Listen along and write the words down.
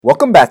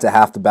Welcome back to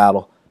Half the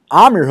Battle.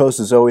 I'm your host,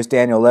 as always,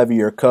 Daniel Levy,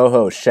 your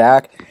co-host,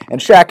 Shaq.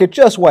 And Shaq, it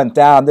just went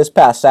down this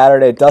past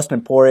Saturday,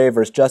 Dustin Poirier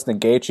versus Justin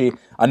Gaethje,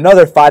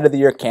 another Fight of the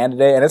Year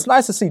candidate. And it's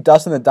nice to see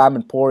Dustin the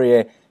Diamond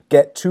Poirier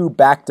get two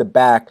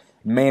back-to-back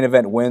main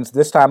event wins,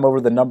 this time over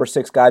the number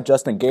 6 guy,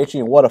 Justin Gaethje,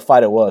 and what a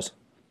fight it was.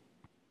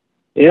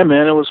 Yeah,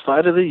 man, it was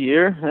Fight of the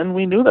Year, and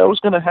we knew that was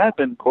going to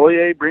happen.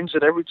 Poirier brings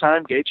it every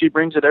time. Gaethje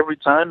brings it every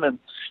time, and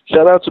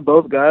shout out to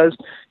both guys.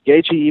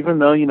 Gaethje, even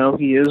though,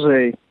 he is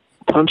a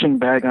punching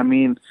bag,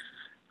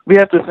 we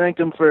have to thank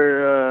him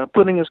for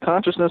putting his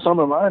consciousness on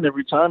the line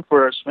every time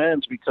for us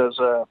fans because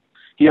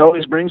he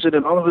always brings it,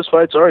 and all of his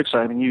fights are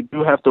exciting. You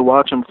do have to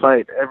watch him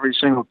fight every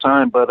single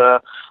time, but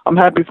I'm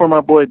happy for my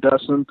boy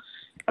Dustin.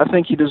 I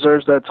think he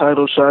deserves that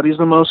title shot. He's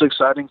the most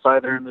exciting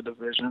fighter in the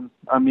division.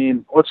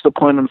 What's the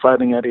point in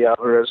fighting Eddie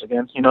Alvarez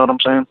again? You know what I'm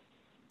saying?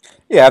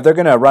 Yeah, if they're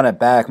going to run it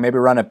back, maybe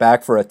run it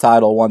back for a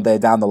title one day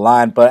down the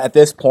line. But at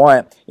this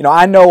point,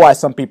 I know why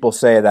some people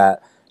say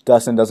that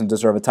Dustin doesn't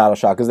deserve a title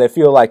shot because they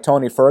feel like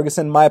Tony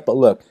Ferguson might. But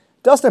look,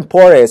 Dustin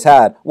Poirier has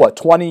had,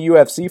 20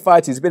 UFC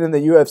fights? He's been in the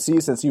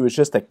UFC since he was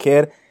just a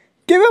kid.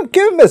 Give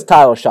him his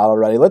title shot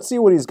already. Let's see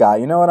what he's got.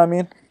 You know what I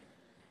mean?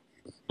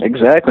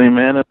 Exactly,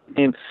 man.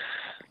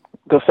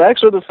 The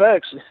facts are the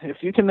facts.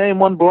 If you can name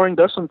one boring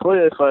Dustin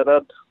Poirier fight,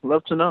 I'd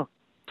love to know.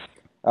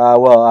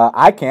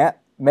 I can't.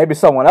 Maybe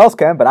someone else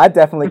can, but I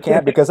definitely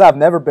can't because I've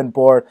never been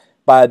bored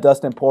by a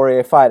Dustin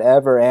Poirier fight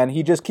ever, and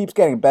he just keeps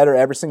getting better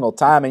every single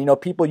time.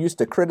 And, people used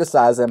to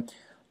criticize him.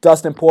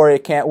 Dustin Poirier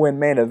can't win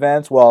main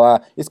events.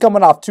 Well, he's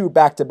coming off 2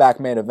 back-to-back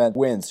main event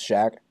wins,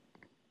 Shaq.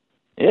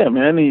 Yeah,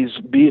 man, he's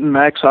beaten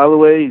Max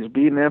Holloway. He's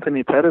beaten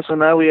Anthony Pettis, and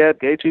now we add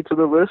Gaethje to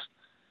the list.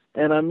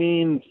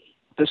 And,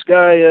 this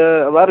guy,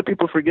 a lot of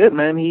people forget,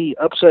 man, he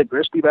upset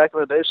Grisby back in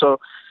the day. So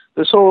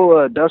this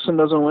whole Dustin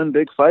doesn't win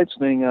big fights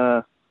thing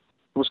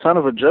was kind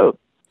of a joke.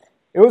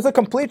 It was a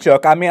complete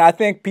joke. I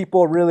think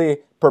people really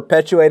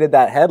perpetuated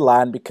that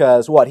headline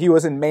because, he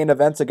was in main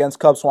events against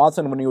Cub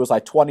Swanson when he was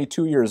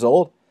 22 years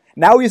old.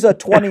 Now he's a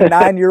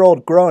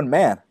 29-year-old grown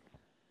man.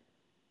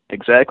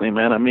 Exactly,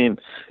 man.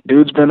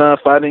 Dude's been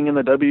fighting in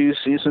the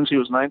WEC since he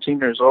was 19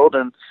 years old,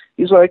 and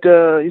he's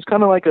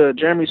kind of like a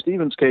Jeremy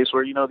Stevens case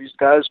where, these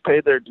guys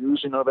paid their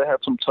dues. They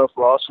had some tough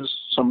losses,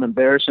 some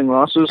embarrassing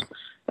losses,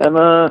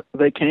 and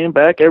they came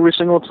back every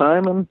single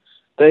time, and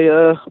they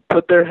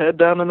put their head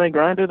down and they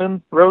grinded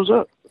and rose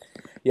up.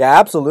 Yeah,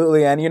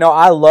 absolutely. And,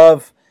 I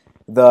love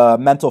the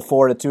mental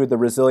fortitude, the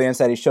resilience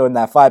that he showed in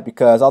that fight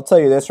because I'll tell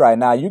you this right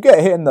now, you get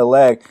hit in the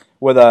leg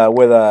with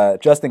a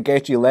Justin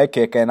Gaethje leg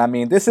kick, and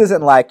this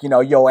isn't like,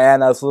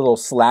 Joanna's little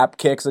slap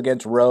kicks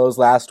against Rose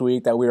last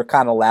week that we were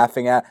kind of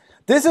laughing at.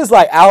 This is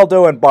like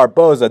Aldo and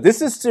Barboza.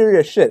 This is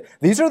serious shit.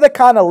 These are the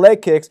kind of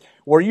leg kicks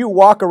where you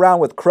walk around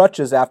with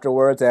crutches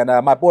afterwards, and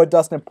my boy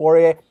Dustin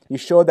Poirier, he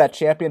showed that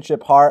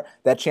championship heart,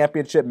 that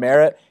championship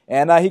merit,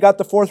 and he got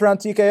the 4th round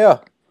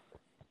TKO.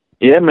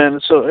 Yeah, man,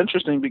 it's so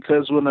interesting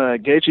because when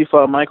Gaethje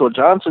fought Michael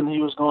Johnson, he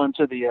was going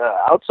to the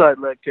outside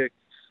leg kick.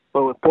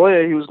 But with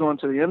Poirier, he was going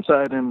to the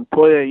inside, and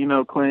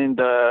Poirier, claimed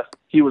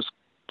he was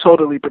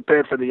totally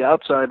prepared for the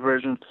outside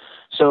version.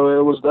 So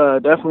it was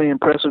definitely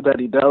impressive that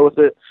he dealt with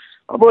it.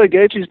 My boy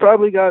Gaethje's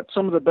probably got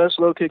some of the best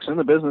low kicks in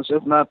the business,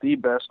 if not the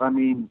best.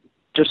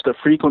 Just the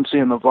frequency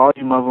and the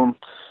volume of them.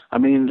 I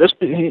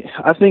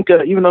think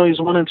even though he's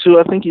 1-2,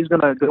 I think he's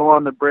going to go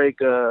on to break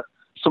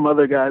some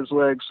other guys'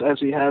 legs as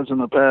he has in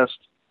the past.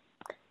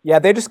 Yeah,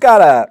 they just got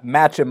to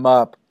match him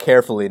up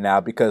carefully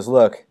now because,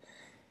 look,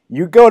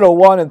 you go to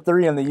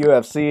 1-3 in the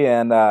UFC,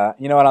 and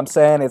you know what I'm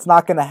saying? It's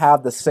not going to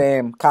have the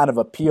same kind of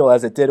appeal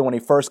as it did when he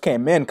first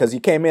came in, because he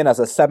came in as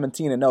a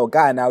 17-0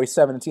 guy. Now he's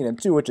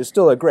 17-2, which is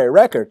still a great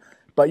record.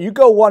 But you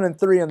go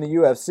 1-3 in the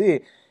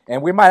UFC,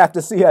 and we might have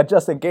to see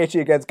Justin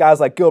Gaethje against guys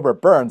like Gilbert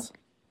Burns.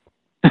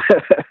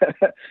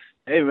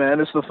 Hey, man,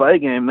 it's the fight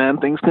game, man.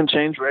 Things can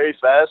change very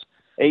fast.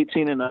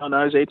 18-0,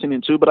 now he's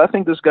 18-2, but I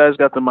think this guy's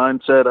got the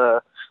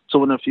mindset to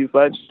win a few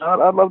fights.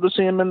 I'd love to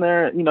see him in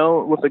there,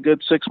 with a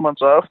good 6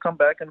 months off, come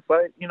back and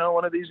fight,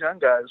 one of these young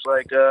guys,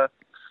 like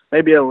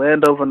maybe a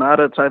Lando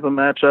Venata type of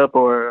matchup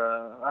or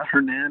a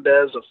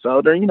Hernandez, a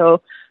Felder,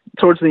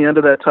 towards the end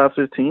of that top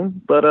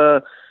 15. But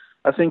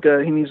I think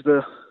he needs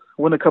to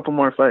win a couple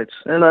more fights.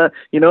 And,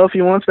 if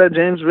he wants that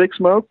James Vick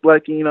smoke,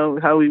 like,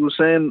 how he was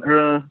saying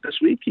this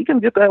week, he can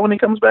get that when he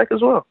comes back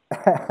as well.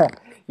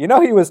 He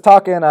was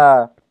talking,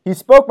 he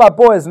spoke my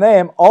boy's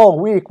name all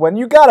week. When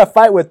you got a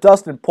fight with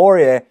Dustin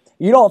Poirier,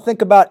 you don't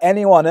think about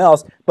anyone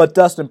else but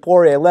Dustin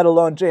Poirier, let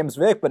alone James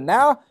Vick. But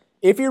now,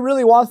 if he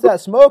really wants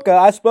that smoke,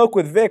 I spoke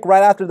with Vick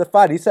right after the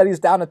fight. He said he's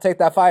down to take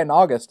that fight in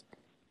August.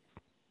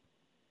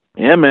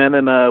 Yeah, man,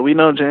 and we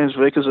know James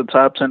Vick is a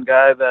top 10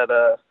 guy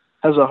that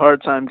has a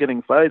hard time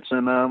getting fights,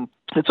 and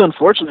it's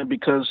unfortunate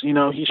because, he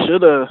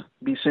should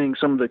be seeing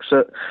some of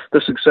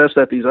the success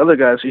that these other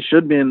guys, he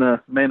should be in the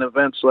main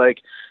events like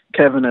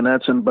Kevin and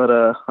Edson, but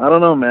I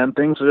don't know, man.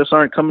 Things just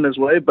aren't coming his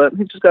way, but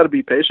he just got to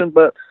be patient.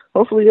 But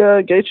hopefully,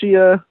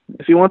 Gaethje,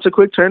 if he wants a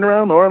quick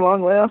turnaround or a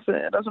long layoff,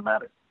 it doesn't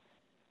matter.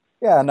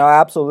 Yeah, no,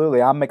 absolutely.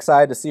 I'm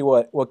excited to see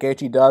what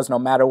Gaethje does, no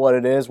matter what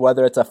it is,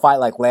 whether it's a fight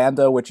like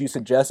Lando, which you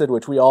suggested,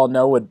 which we all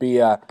know would be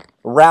a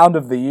round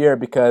of the year,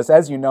 because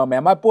as you know,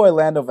 man, my boy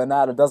Lando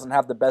Venata doesn't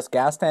have the best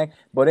gas tank,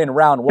 but in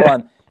round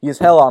one, he's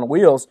hell on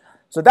wheels.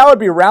 So that would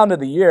be round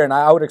of the year, and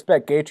I would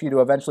expect Gaethje to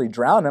eventually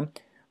drown him.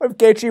 If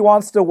Gaethje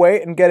wants to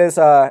wait and get his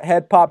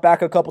head popped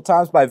back a couple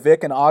times by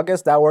Vic in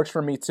August, that works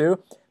for me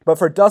too. But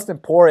for Dustin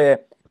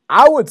Poirier,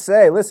 I would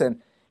say,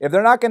 listen, if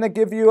they're not going to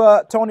give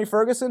you Tony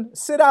Ferguson,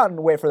 sit out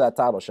and wait for that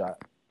title shot.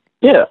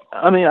 Yeah,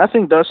 I mean, I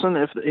think Dustin,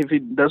 if he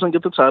doesn't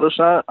get the title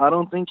shot, I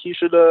don't think he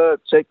should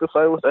take the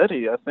fight with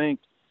Eddie. I think,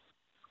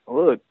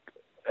 look,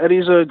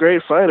 Eddie's a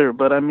great fighter,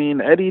 but I mean,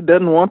 Eddie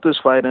doesn't want this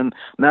fight, and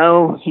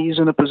now he's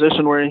in a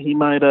position where he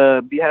might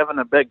be having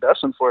to beg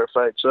Dustin for a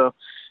fight. So,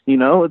 you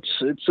know,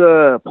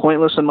 it's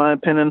pointless in my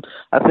opinion.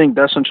 I think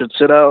Dustin should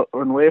sit out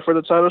and wait for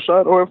the title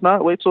shot, or if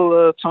not, wait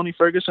till Tony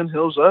Ferguson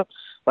heals up.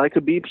 Like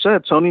Khabib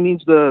said, Tony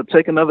needs to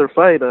take another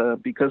fight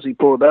because he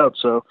pulled out.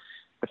 So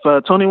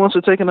if Tony wants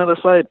to take another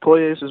fight,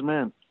 Poirier's his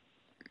man.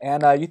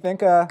 And you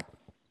think that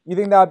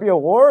would be a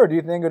war, or do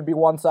you think it would be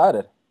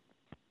one-sided?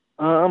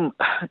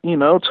 You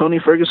know, Tony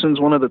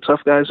Ferguson's one of the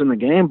tough guys in the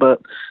game, but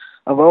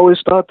I've always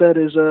thought that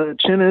his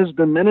chin is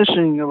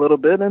diminishing a little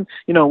bit. And,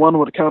 you know, one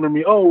would counter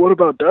me, oh, what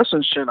about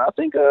Dustin's chin? I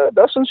think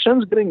Dustin's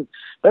chin's getting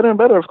better and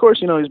better. Of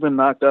course, you know, he's been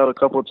knocked out a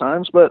couple of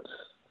times, but,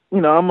 you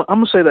know, I'm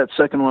going to say that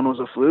second one was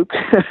a fluke.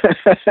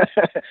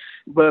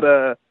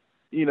 But,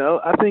 you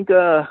know, I think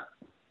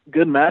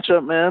good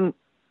matchup, man.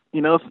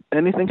 You know,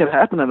 anything could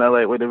happen in that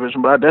lightweight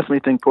division, but I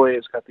definitely think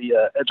Poirier's got the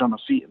edge on the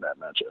feet in that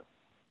matchup.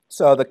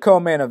 So the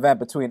co-main event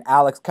between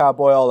Alex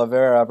Cowboy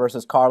Oliveira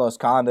versus Carlos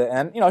Condit.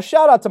 And, you know,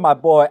 shout out to my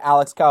boy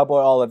Alex Cowboy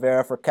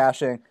Oliveira for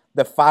cashing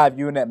the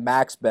 5-unit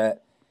max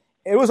bet.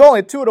 It was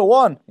only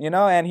 2-1, you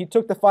know, and he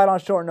took the fight on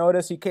short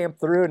notice. He came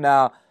through.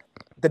 Now,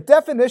 the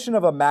definition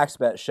of a max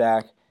bet,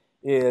 Shaq,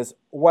 is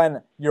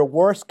when your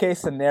worst case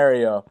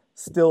scenario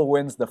still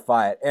wins the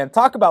fight. And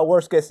talk about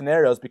worst case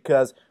scenarios,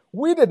 because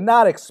we did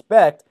not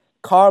expect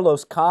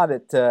Carlos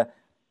Condit to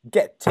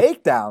get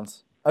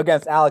takedowns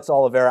against Alex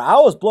Oliveira. I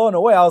was blown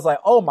away. I was like,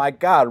 oh my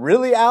God,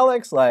 really,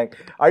 Alex? Like,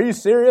 are you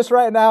serious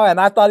right now? And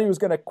I thought he was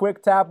going to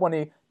quick tap when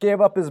he gave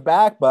up his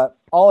back, but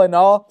all in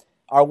all,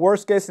 our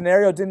worst case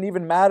scenario didn't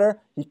even matter.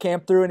 He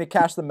came through and he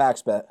cashed the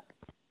max bet.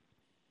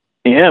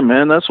 Yeah,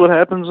 man, that's what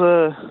happens.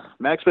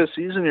 Max bet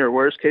season, your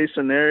worst case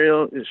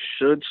scenario is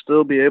should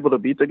still be able to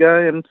beat the guy,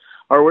 and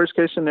our worst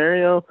case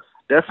scenario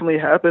definitely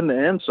happened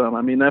and some.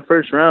 I mean, that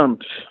first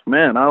round,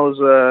 man, I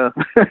was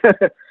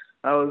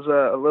I was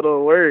a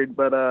little worried,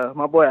 but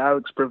my boy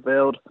Alex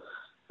prevailed.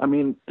 I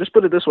mean, just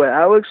put it this way: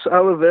 Alex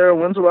Oliveira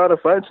wins a lot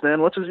of fights.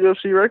 Dan, what's his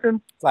UFC record?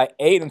 It's like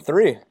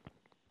 8-3.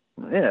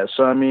 Yeah,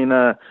 so I mean,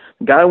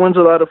 guy wins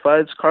a lot of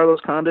fights. Carlos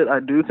Condit, I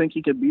do think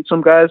he could beat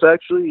some guys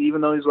actually, even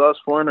though he's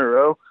lost 4 in a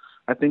row.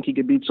 I think he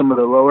could beat some of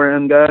the lower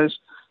end guys.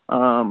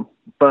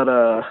 But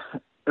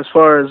as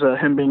far as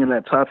him being in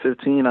that top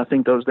 15, I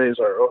think those days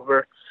are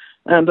over.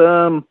 And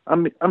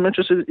I'm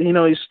interested. You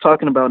know, he's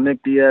talking about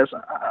Nick Diaz.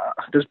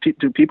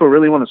 Do people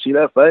really want to see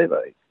that fight?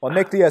 Like, well,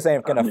 Nick Diaz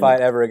ain't gonna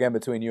fight ever again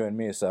between you and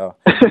me. So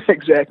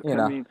exactly. You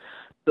know. I mean,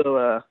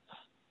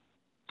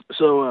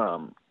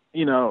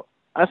 you know,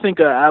 I think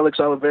Alex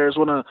Oliveira is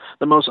one of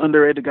the most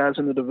underrated guys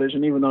in the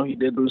division. Even though he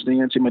did lose to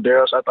Yancy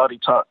Medeiros, I thought he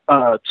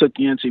took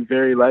Yancy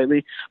very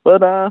lightly.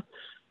 But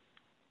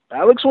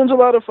Alex wins a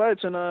lot of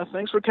fights, and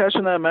thanks for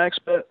cashing that max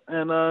bet.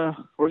 And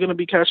we're gonna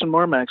be cashing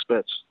more max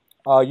bets.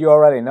 You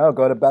already know.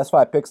 Go to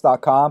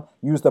bestfightpicks.com.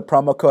 Use the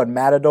promo code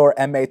Matador,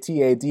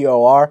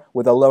 MATADOR,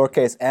 with a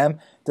lowercase m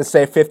to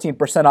save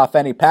 15% off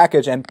any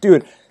package. And,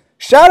 dude,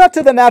 shout out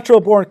to the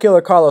natural-born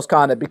killer Carlos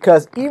Condit,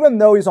 because even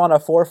though he's on a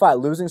 4-fight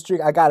losing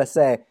streak, I got to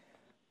say,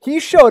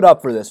 he showed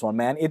up for this one,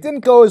 man. It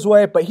didn't go his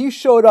way, but he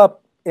showed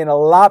up in a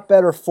lot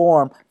better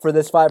form for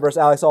this fight versus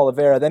Alex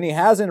Oliveira than he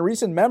has in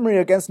recent memory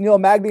against Neil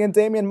Magny and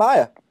Damian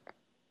Maia.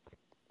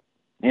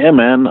 Yeah,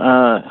 man.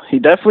 He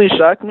definitely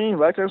shocked me.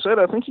 Like I said,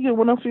 I think he can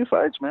win a few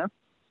fights, man.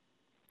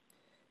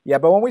 Yeah,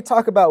 but when we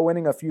talk about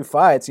winning a few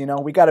fights, you know,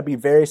 we got to be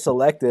very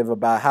selective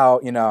about how,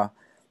 you know,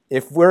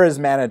 if we're his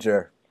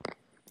manager,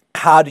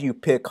 how do you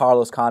pick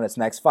Carlos Condit's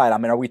next fight? I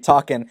mean, are we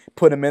talking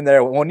put him in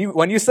there? When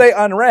you say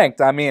unranked,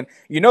 I mean,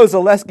 you know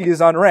Zaleski is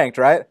unranked,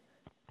 right?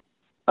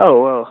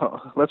 Oh,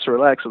 well, let's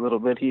relax a little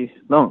bit.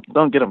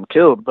 Don't get him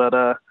killed, but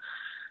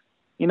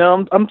you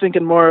know, I'm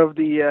thinking more of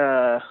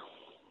the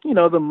you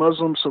know, the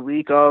Muslim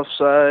Salikov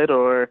side,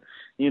 or,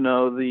 you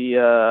know,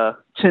 the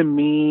Tim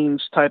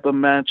Means type of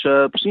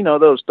matchups, you know,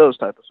 those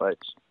type of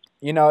fights.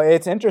 You know,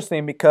 it's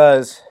interesting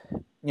because,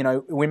 you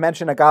know, we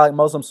mentioned a guy like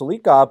Muslim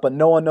Salikov, but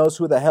no one knows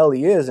who the hell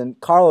he is, and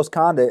Carlos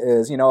Condit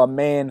is, you know,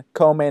 a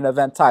co-main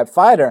event type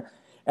fighter.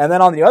 And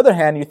then on the other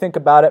hand, you think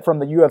about it from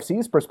the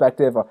UFC's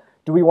perspective,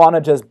 do we want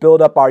to just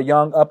build up our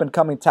young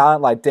up-and-coming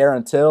talent like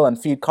Darren Till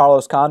and feed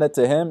Carlos Condit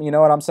to him? You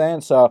know what I'm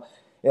saying? So,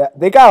 yeah,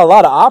 they got a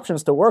lot of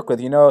options to work with.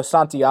 You know,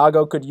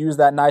 Santiago could use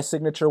that nice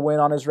signature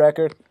win on his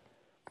record.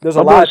 There's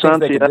a lot of things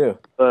they could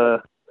do.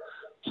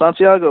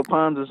 Santiago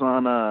Pons is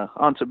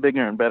on to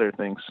bigger and better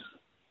things.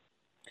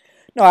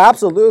 No,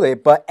 absolutely.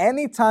 But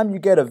anytime you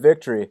get a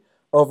victory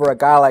over a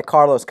guy like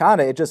Carlos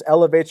Condit, it just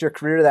elevates your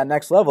career to that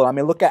next level. I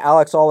mean, look at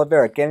Alex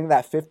Oliveira getting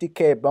that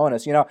 50K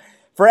bonus. You know,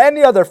 for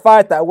any other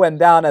fight that went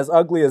down as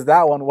ugly as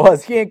that one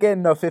was, he ain't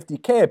getting no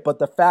 50K. But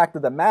the fact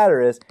of the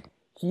matter is,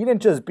 he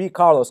didn't just beat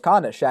Carlos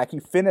Condit, Shaq. He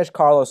finished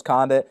Carlos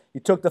Condit. He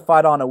took the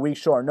fight on a week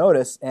short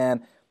notice. And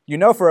you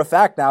know for a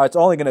fact now it's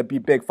only going to be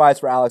big fights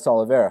for Alex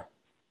Oliveira.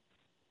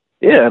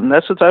 Yeah, and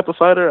that's the type of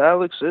fighter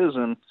Alex is.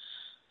 And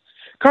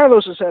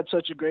Carlos has had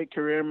such a great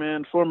career,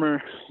 man.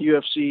 Former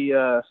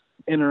UFC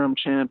interim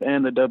champ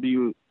and the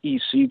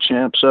WEC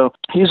champ. So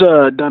he's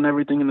done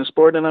everything in the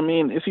sport. And, I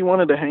mean, if you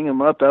wanted to hang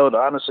him up, that would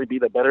honestly be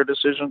the better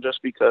decision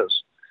just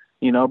because,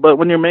 you know. But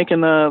when you're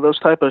making those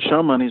type of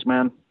show monies,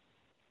 man,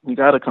 you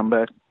got to come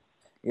back.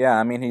 Yeah,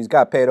 I mean, he's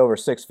got paid over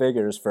six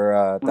figures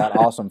for that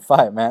awesome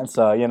fight, man.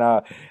 So, you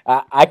know,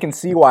 I can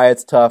see why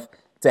it's tough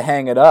to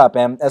hang it up.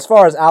 And as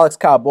far as Alex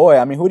Cowboy,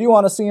 I mean, who do you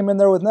want to see him in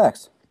there with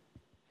next?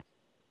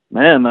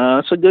 Man,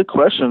 that's a good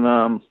question.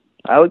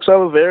 Alex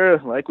Oliveira,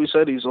 like we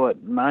said, he's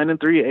 9-3,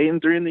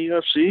 8-3 in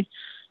the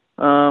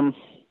UFC.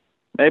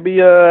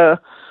 Maybe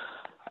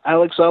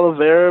Alex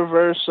Oliveira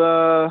versus.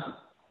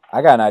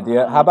 I got an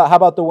idea. How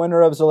about the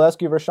winner of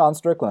Zaleski versus Sean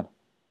Strickland?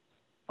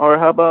 Or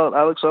how about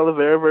Alex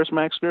Oliveira versus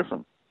Max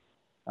Griffin?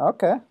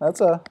 Okay,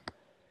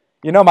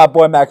 you know, my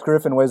boy Max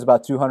Griffin weighs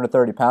about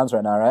 230 pounds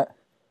right now, right?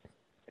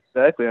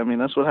 Exactly. I mean,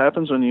 that's what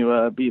happens when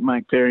you beat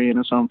Mike Perry in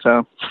his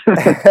hometown.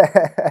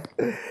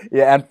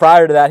 Yeah, and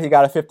prior to that, he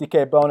got a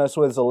 50K bonus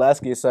with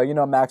Zaleski, so you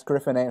know Max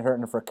Griffin ain't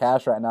hurting for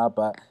cash right now.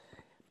 But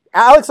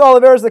Alex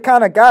Oliveira is the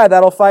kind of guy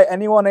that'll fight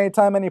anyone,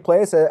 anytime, any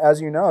place,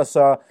 as you know.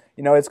 So,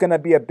 you know, it's going to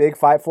be a big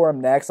fight for him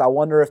next. I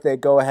wonder if they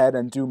go ahead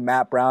and do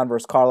Matt Brown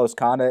versus Carlos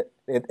Condit.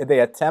 If they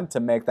attempt to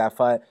make that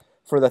fight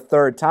for the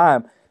third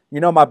time. You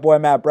know, my boy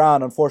Matt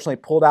Brown unfortunately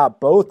pulled out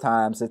both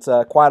times. It's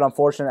quite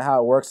unfortunate how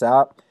it works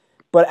out.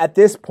 But at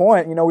this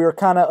point, you know, we were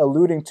kind of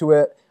alluding to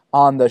it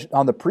on the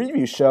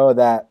preview show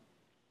that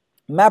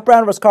Matt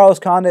Brown versus Carlos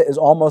Condit is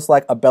almost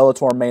like a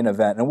Bellator main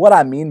event. And what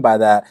I mean by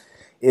that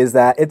is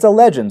that it's a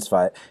legends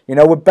fight. You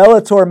know, with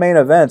Bellator main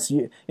events,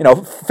 you know,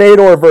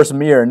 Fedor versus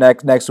Mir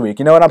next week.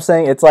 You know what I'm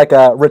saying? It's like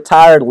a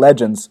retired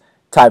legends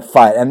type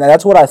fight. And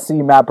that's what I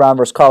see Matt Brown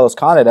versus Carlos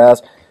Condit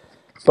as.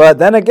 But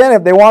then again,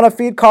 if they want to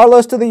feed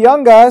Carlos to the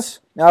young guys,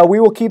 we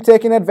will keep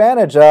taking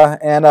advantage.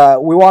 And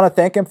we want to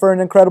thank him for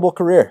an incredible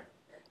career.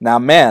 Now,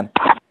 man,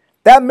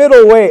 that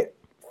middleweight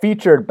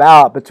featured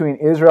bout between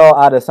Israel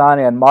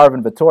Adesanya and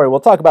Marvin Vettori. We'll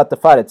talk about the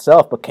fight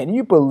itself, but can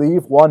you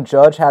believe one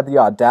judge had the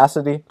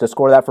audacity to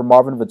score that for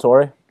Marvin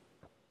Vettori?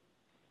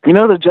 You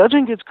know, the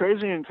judging gets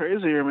crazier and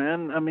crazier,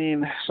 man. I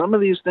mean, some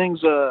of these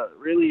things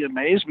really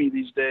amaze me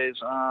these days.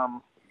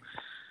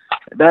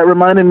 That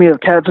reminded me of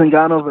Kat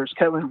Zingano versus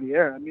Ketlen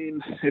Vieira. I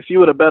mean, if you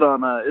would have bet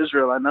on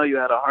Israel, I know you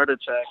had a heart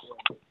attack.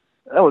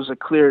 That was a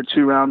clear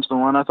 2 rounds to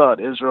 1. I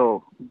thought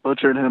Israel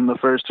butchered him the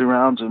first 2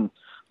 rounds and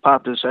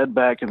popped his head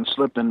back and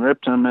slipped and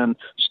ripped him and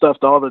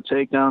stuffed all the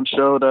takedowns,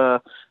 showed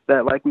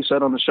that, like we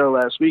said on the show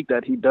last week,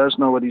 that he does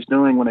know what he's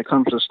doing when it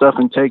comes to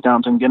stuffing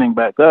takedowns and getting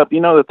back up. You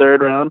know, the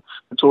third round,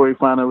 Vettori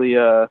finally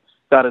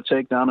got a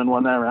takedown and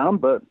won that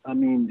round. But, I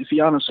mean, if he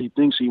honestly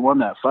thinks he won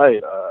that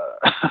fight,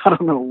 I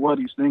don't know what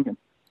he's thinking.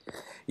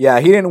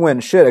 Yeah, he didn't win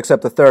shit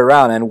except the third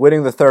round, and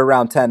winning the third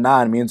round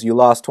 10-9 means you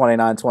lost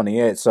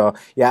 29-28. So,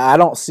 yeah, I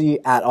don't see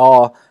at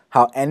all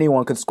how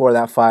anyone could score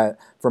that fight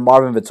for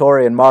Marvin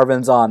Vettori, and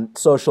Marvin's on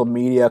social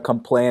media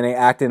complaining,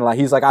 acting like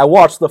he's like, I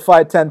watched the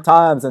fight 10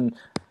 times, and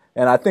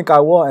I think I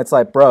won. It's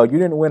like, bro, you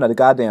didn't win a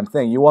goddamn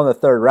thing. You won the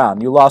third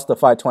round. You lost the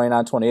fight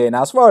 29-28.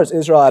 Now, as far as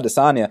Israel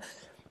Adesanya,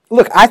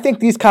 look, I think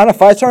these kind of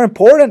fights are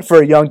important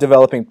for young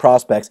developing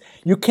prospects.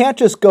 You can't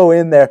just go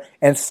in there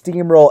and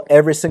steamroll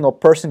every single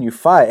person you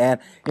fight. And,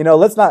 you know,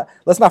 let's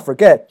not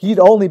forget, he'd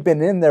only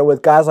been in there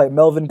with guys like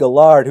Melvin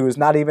Gillard, who is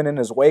not even in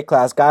his weight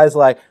class, guys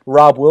like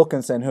Rob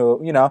Wilkinson,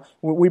 who, you know,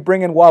 we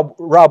bring in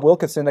Rob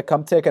Wilkinson to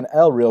come take an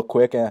L real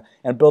quick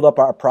and build up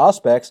our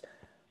prospects.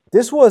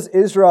 This was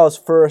Israel's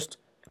first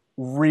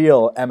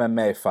real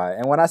MMA fight.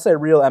 And when I say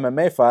real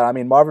MMA fight, I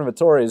mean Marvin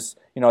Vettori is,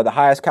 you know, the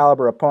highest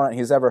caliber opponent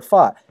he's ever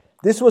fought.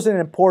 This was an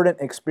important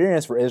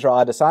experience for Israel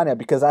Adesanya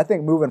because I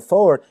think moving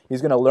forward,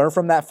 he's going to learn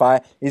from that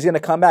fight. He's going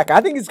to come back.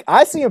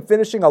 I see him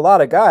finishing a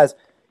lot of guys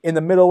in the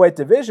middleweight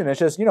division.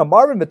 It's just, you know,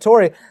 Marvin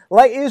Vettori,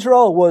 like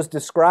Israel was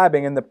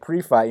describing in the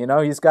pre-fight, you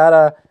know, he's got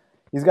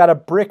a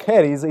brick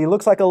head. He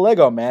looks like a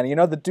Lego man. You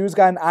know, the dude's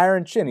got an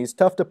iron chin. He's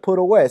tough to put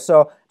away.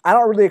 So I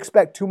don't really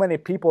expect too many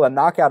people to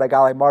knock out a guy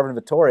like Marvin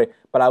Vettori,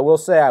 but I will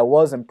say I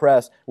was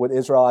impressed with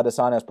Israel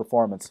Adesanya's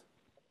performance.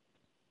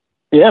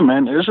 Yeah,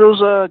 man, Israel's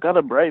got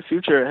a bright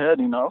future ahead.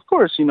 You know, of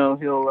course, you know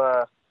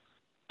he'll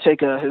take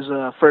his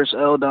first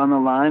L down the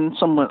line,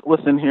 somewhat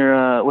within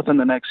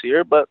the next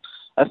year. But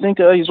I think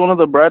he's one of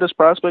the brightest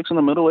prospects in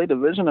the middleweight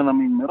division. And I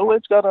mean,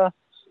 middleweight's got a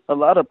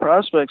lot of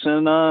prospects.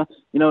 And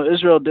you know,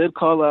 Israel did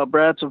call out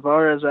Brad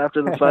Tavares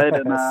after the fight,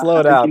 and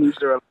slow down.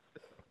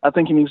 I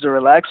think he needs to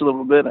relax a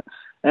little bit.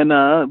 And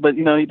but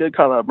he did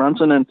call out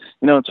Brunson, and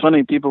it's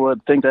funny. People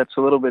would think that's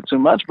a little bit too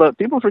much, but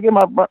people forget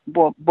my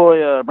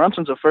boy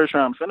Brunson's a first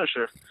round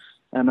finisher,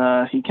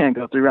 and he can't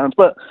go 3 rounds.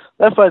 But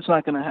that fight's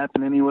not going to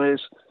happen anyways.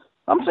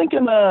 I'm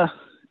thinking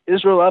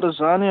Israel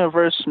Adesanya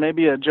versus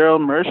maybe a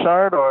Gerald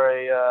Meerschaert or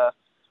a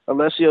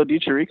Alessio Di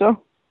Chirico.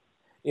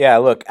 Yeah,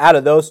 look, out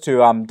of those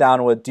two, I'm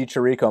down with Di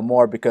Chirico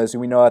more because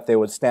we know that they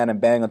would stand and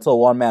bang until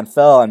one man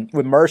fell. And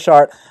with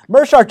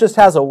Meerschaert just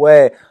has a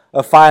way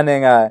of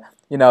finding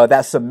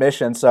that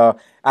submission. So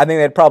I think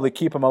they'd probably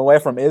keep him away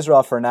from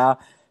Israel for now.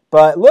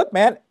 But look,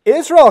 man,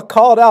 Israel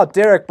called out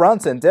Derek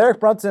Brunson. Derek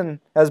Brunson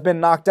has been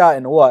knocked out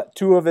in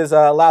 2 of his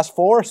last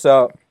 4.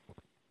 So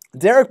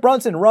Derek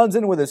Brunson runs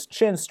in with his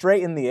chin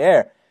straight in the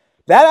air.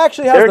 That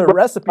actually has the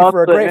recipe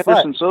for a great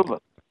fight. Silva.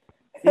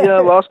 He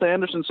lost to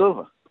Anderson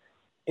Silva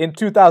in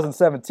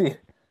 2017.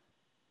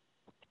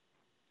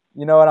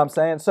 You know what I'm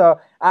saying? So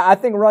I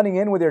think running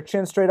in with your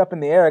chin straight up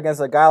in the air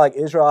against a guy like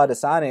Israel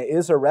Adesanya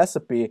is a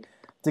recipe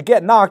to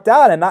get knocked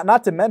out. And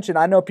not to mention,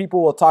 I know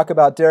people will talk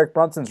about Derek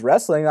Brunson's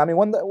wrestling. I mean,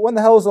 when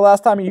the hell was the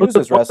last time he used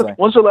his wrestling?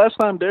 When's the last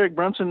time Derek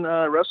Brunson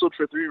wrestled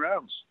for 3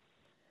 rounds?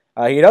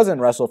 He doesn't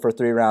wrestle for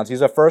 3 rounds.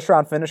 He's a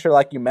first-round finisher,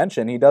 like you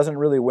mentioned. He doesn't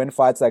really win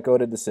fights that go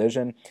to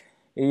decision.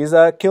 He's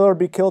a kill or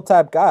be killed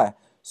type guy.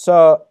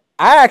 So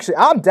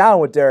I'm down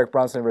with Derek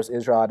Brunson versus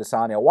Israel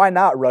Adesanya. Why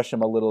not rush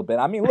him a little bit?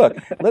 I mean, look,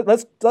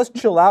 let's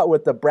chill out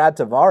with the Brad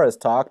Tavares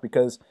talk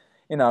because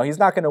he's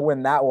not going to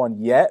win that one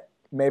yet.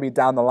 Maybe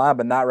down the line,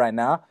 but not right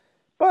now.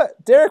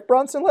 But Derek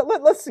Brunson,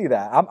 let's see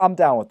that. I'm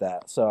down with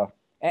that. So,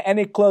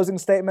 any closing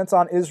statements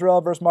on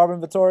Israel versus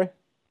Marvin Vettori?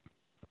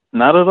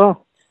 Not at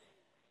all.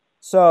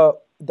 So,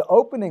 the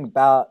opening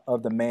bout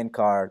of the main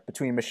card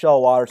between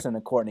Michelle Waterson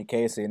and Courtney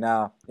Casey.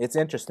 Now, it's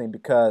interesting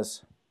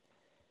because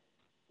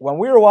when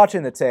we were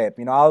watching the tape,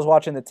 I was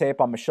watching the tape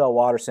on Michelle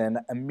Waterson.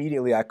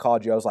 Immediately, I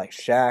called you. I was like,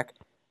 Shaq,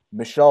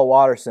 Michelle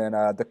Waterson,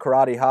 the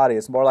karate hottie.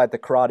 It's more like the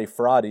karate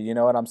frotty. You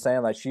know what I'm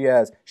saying? Like,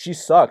 she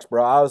sucks,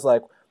 bro. I was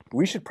like,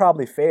 we should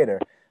probably fade her.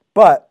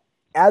 But,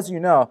 as you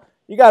know,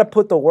 you got to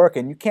put the work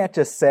in. You can't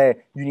just say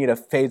you need to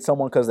fade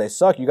someone because they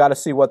suck. You got to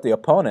see what the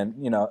opponent,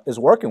 is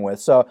working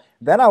with. So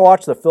then I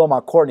watched the film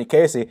on Courtney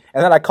Casey,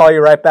 and then I call you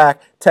right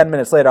back 10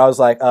 minutes later. I was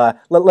like,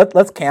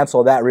 let's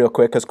cancel that real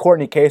quick because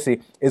Courtney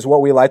Casey is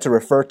what we like to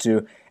refer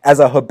to as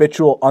a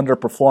habitual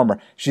underperformer.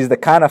 She's the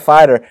kind of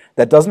fighter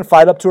that doesn't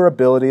fight up to her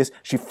abilities.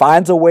 She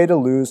finds a way to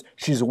lose.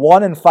 She's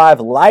 1 in 5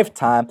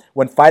 lifetime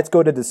when fights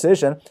go to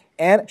decision.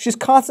 And she's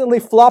constantly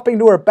flopping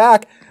to her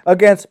back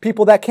against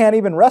people that can't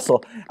even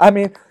wrestle. I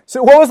mean,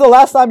 so what was the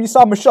last time you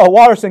saw Michelle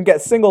Waterson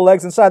get single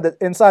legs inside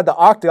the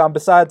octagon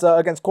besides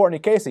against Courtney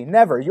Casey?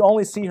 Never. You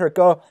only see her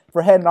go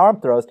for head and arm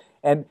throws.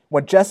 And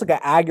when Jessica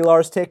Aguilar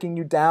is taking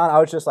you down, I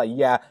was just like,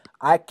 yeah,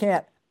 I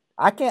can't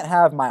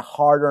have my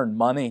hard-earned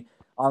money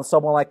on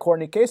someone like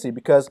Courtney Casey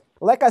because,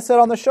 like I said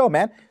on the show,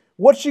 man,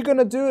 what's she going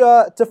to do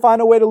to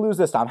find a way to lose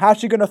this time? How's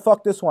she going to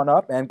fuck this one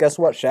up? And guess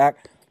what, Shaq?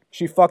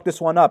 She fucked this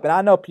one up. And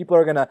I know people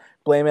are going to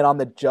blame it on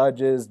the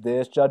judges,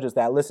 this, judges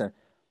that. Listen,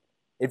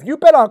 if you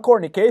bet on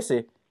Courtney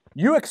Casey,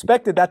 you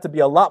expected that to be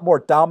a lot more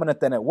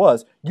dominant than it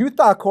was. You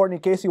thought Courtney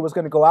Casey was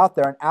going to go out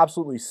there and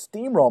absolutely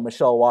steamroll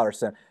Michelle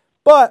Waterson.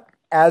 But,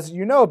 as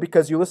you know,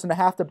 because you listen to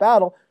Half the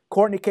Battle,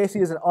 Courtney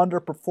Casey is an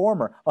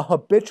underperformer, a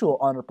habitual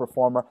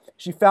underperformer.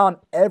 She found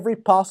every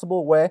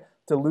possible way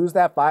to lose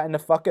that fight and to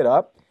fuck it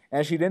up,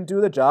 and she didn't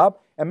do the job.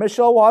 And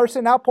Michelle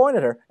Waterson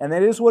outpointed her, and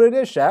it is what it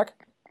is, Shaq.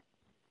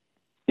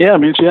 Yeah, I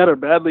mean, she had her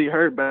badly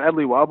hurt,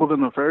 badly wobbled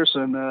in the first,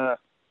 and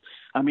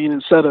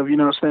instead of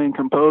staying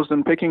composed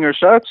and picking her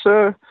shots,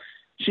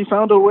 she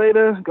found a way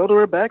to go to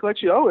her back like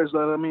she always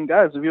does. I mean,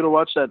 guys, if you'd have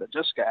watched that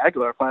Jessica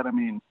Aguilar fight, I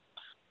mean,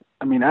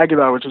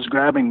 Aguilar was just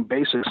grabbing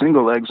basic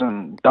single legs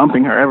and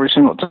dumping her every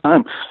single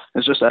time.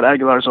 It's just that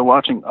Aguilar's a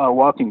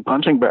walking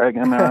punching bag,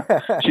 and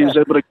she was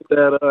able to get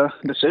that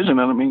decision.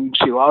 And I mean,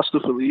 she lost to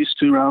Felice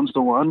 2 rounds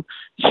to 1.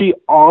 She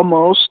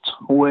almost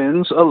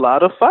wins a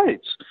lot of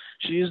fights.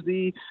 She's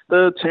the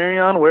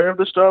Tyrion Ware of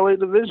the strawweight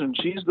division.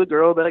 She's the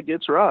girl that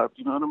gets robbed.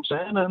 You know what I'm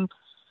saying? And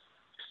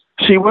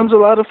she wins a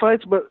lot of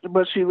fights,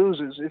 but she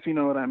loses, if you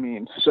know what I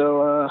mean.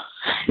 So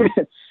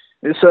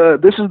this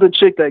is the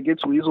chick that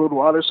gets weaseled.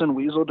 Waterson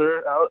weaseled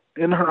her out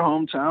in her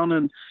hometown,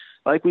 and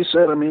like we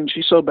said, I mean,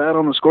 she's so bad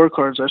on the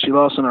scorecards that she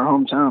lost in her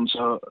hometown.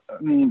 So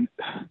I mean,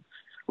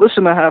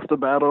 listen to Half the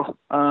Battle.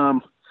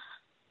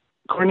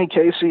 Courtney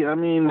Casey, I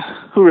mean,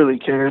 who really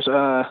cares?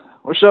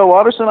 Michelle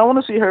Waterson, I want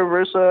to see her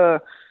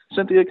versus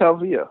Cynthia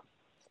Calvillo.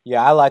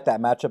 Yeah, I like that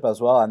matchup as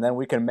well, and then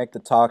we can make the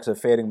talks of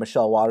fading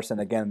Michelle Waterson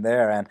again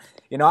there. And,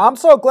 I'm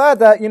so glad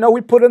that,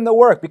 we put in the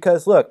work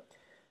because, look,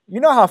 you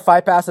know how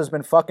Fight Pass has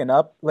been fucking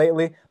up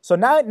lately? So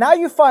now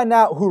you find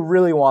out who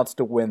really wants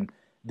to win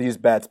these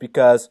bets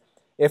because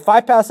if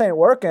Fight Pass ain't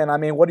working, I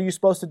mean, what are you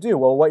supposed to do?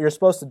 Well, what you're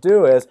supposed to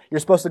do is you're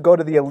supposed to go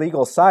to the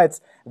illegal sites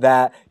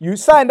that you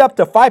signed up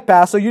to Fight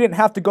Pass so you didn't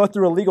have to go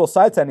through illegal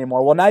sites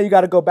anymore. Well, now you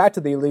got to go back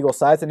to the illegal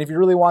sites, and if you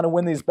really want to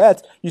win these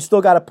bets, you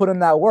still got to put in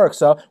that work.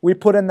 So we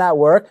put in that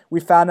work. We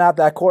found out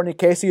that Courtney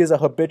Casey is a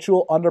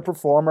habitual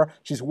underperformer.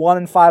 She's 1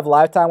 in 5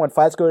 lifetime when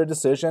fights go to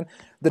decision.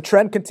 The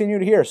trend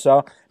continued here.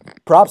 So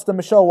props to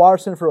Michelle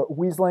Waterson for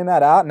weaseling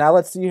that out. Now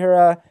let's see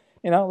her,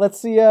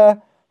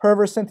 her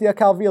versus Cynthia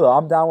Calvillo.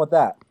 I'm down with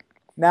that.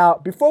 Now,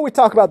 before we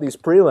talk about these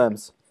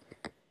prelims,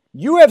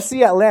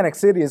 UFC Atlantic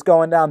City is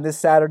going down this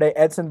Saturday.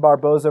 Edson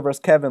Barboza versus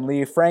Kevin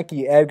Lee.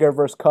 Frankie Edgar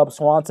versus Cub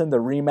Swanson, the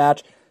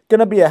rematch. Going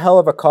to be a hell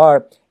of a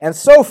card. And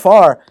so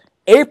far,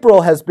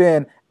 April has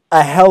been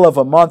a hell of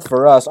a month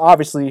for us.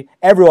 Obviously,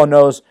 everyone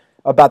knows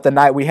about the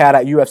night we had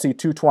at UFC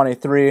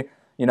 223.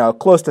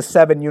 Close to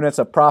 7 units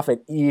of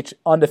profit each.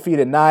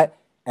 Undefeated night.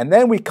 And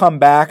then we come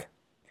back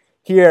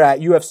here at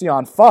UFC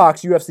on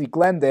Fox, UFC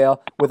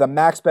Glendale, with a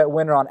max bet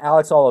winner on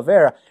Alex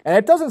Oliveira. And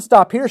it doesn't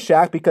stop here,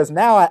 Shaq, because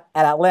now at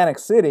Atlantic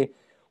City,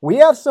 we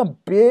have some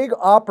big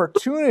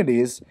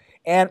opportunities.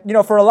 And,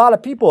 for a lot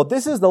of people,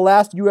 this is the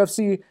last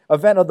UFC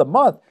event of the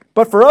month.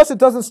 But for us, it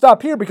doesn't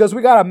stop here because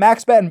we got a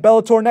max bet in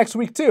Bellator next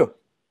week, too.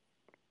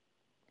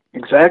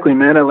 Exactly,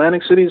 man.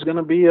 Atlantic City is going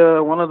to be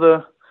one of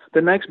the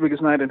next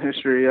biggest night in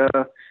history.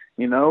 I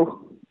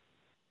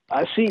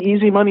see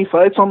easy money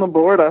fights on the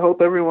board. I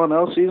hope everyone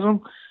else sees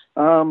them.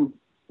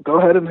 Go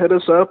ahead and hit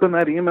us up in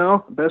that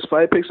email,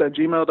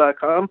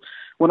 bestfightpicks@gmail.com.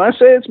 When I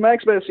say it's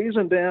max bet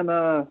season, Dan,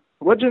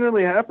 what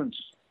generally happens?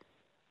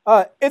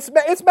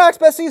 It's max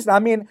bet season. I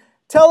mean,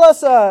 tell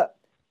us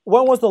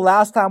when was the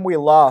last time we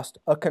lost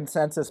a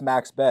consensus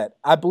max bet?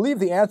 I believe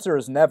the answer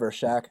is never,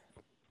 Shaq.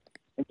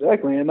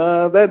 Exactly, and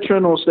that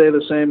trend will stay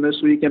the same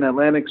this week in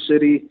Atlantic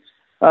City.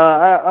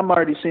 I'm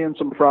already seeing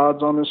some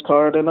frauds on this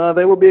card, and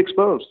they will be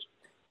exposed.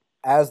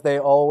 As they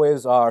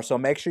always are. So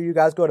make sure you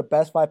guys go to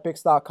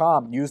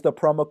bestfightpicks.com. Use the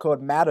promo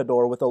code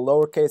Matador with a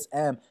lowercase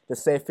m to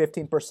save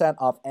 15%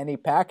 off any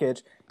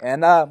package.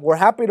 And we're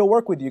happy to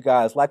work with you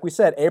guys. Like we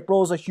said,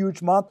 April is a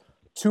huge month.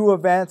 2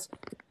 events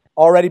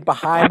already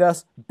behind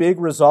us. Big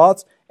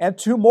results. And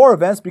 2 more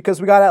events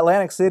because we got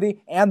Atlantic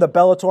City and the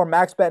Bellator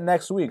Max Bet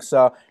next week.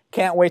 So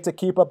can't wait to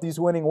keep up these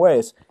winning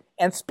ways.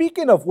 And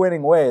speaking of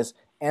winning ways,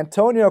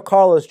 Antonio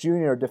Carlos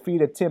Jr.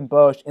 defeated Tim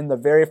Boesch in the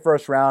very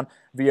first round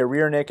via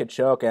rear naked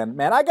choke. And,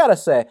 man, I got to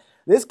say,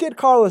 this kid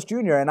Carlos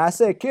Jr., and I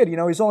say kid,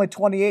 he's only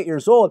 28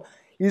 years old.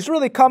 He's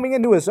really coming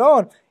into his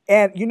own.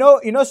 And you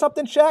know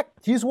something, Shaq?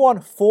 He's won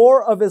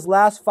 4 of his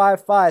last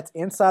 5 fights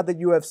inside the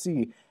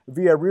UFC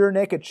via rear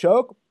naked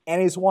choke,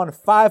 and he's won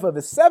 5 of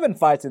his 7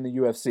 fights in the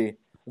UFC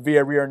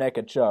via rear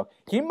naked choke.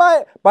 He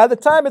might, by the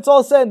time it's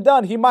all said and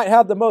done, he might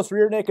have the most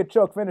rear naked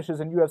choke finishes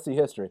in UFC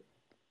history.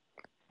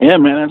 Yeah,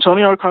 man,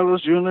 Antonio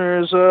Carlos Jr.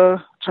 is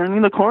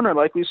turning the corner,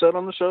 like we said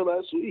on the show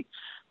last week.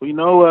 We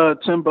know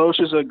Tim Boesch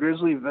is a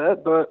Grizzly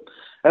vet, but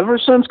ever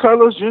since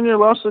Carlos Jr.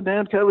 lost to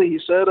Dan Kelly, he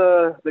said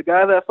the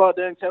guy that fought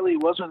Dan Kelly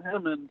wasn't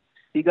him, and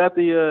he got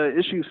the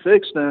issue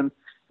fixed. And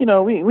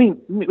we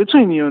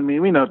between you and me,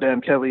 we know Dan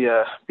Kelly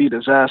beat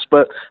his ass,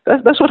 but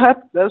that's what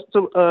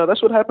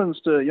happens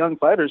to young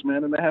fighters,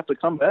 man, and they have to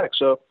come back.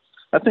 So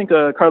I think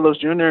Carlos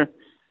Jr.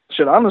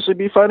 should honestly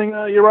be fighting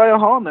Uriah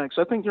Hall next.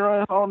 I think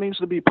Uriah Hall needs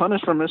to be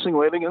punished for missing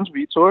weight against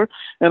Vitor,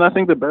 and I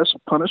think the best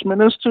punishment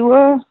is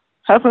to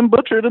have him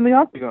butchered in the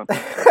octagon.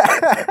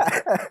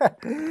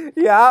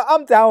 Yeah,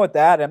 I'm down with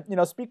that.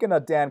 And, speaking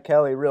of Dan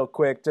Kelly real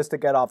quick, just to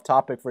get off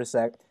topic for a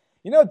sec,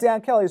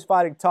 Dan Kelly's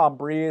fighting Tom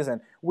Breeze, and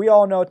we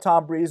all know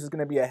Tom Breeze is going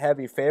to be a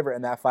heavy favorite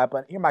in that fight.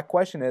 But here my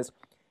question is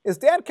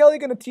Dan Kelly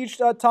going to teach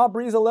Tom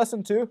Breeze a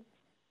lesson too?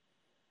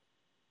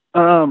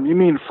 You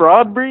mean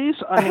fraud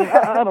Breeze? I mean,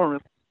 I don't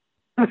really.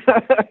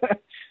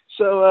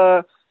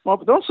 So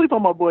don't sleep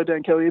on my boy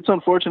Dan Kelly. It's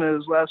unfortunate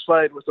his last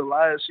fight with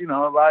Elias.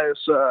 Elias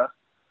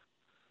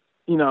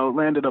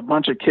landed a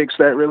bunch of kicks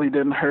that really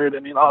didn't hurt,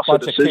 and he lost a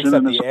decision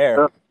in the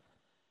air.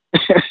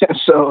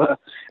 So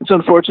it's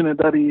unfortunate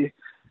that he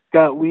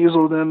got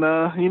weaseled, and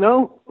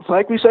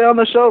like we say on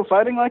the show,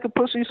 fighting like a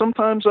pussy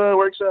sometimes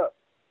works out.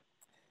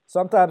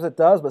 Sometimes it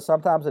does, but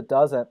sometimes it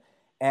doesn't.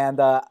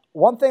 And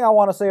one thing I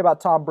want to say about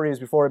Tom Breeze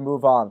before we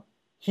move on.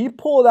 He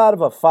pulled out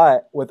of a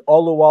fight with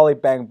Oluwale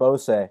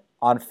Bangbose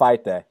on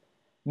fight day.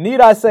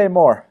 Need I say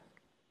more?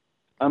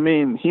 I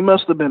mean, he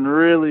must have been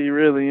really,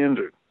 really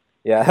injured.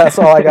 Yeah, that's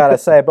all I gotta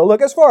say. But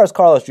look, as far as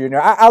Carlos Jr.,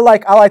 I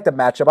like the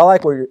matchup. I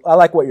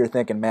like what you're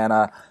thinking,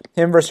 man.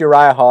 Him versus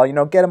Uriah Hall.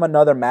 Get him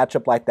another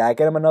matchup like that.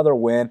 Get him another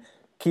win.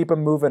 Keep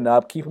him moving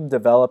up. Keep him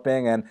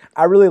developing. And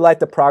I really like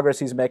the progress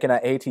he's making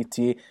at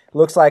ATT.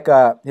 Looks like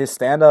his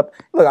stand-up.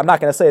 Look, I'm not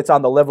gonna say it's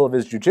on the level of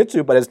his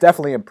jiu-jitsu, but it's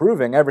definitely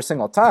improving every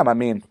single time. I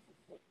mean,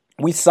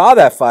 we saw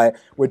that fight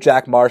with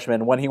Jack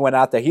Marshman when he went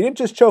out there. He didn't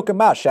just choke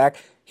him out, Shaq.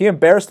 He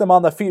embarrassed him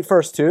on the feet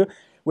first, too.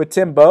 With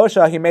Tim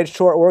Boesch, he made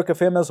short work of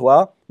him as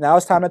well. Now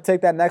it's time to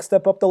take that next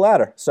step up the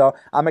ladder. So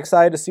I'm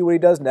excited to see what he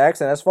does next.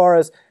 And as far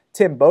as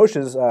Tim Boesch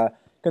is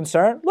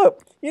concerned,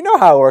 look, you know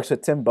how it works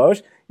with Tim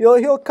Boesch.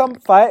 He'll come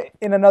fight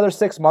in another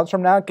 6 months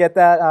from now, get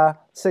that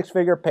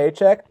six-figure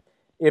paycheck.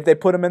 If they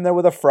put him in there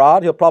with a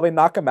fraud, he'll probably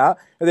knock him out.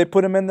 If they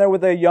put him in there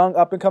with a young,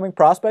 up-and-coming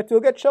prospect, he'll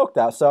get choked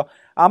out. So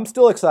I'm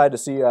still excited to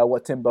see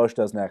what Tim Boesch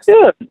does next.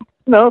 Yeah,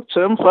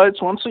 Tim fights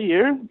once a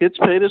year, gets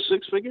paid his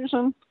six figures,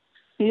 and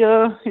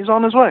he's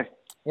on his way.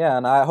 Yeah,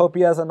 and I hope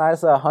he has a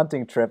nice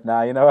hunting trip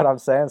now. You know what I'm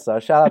saying? So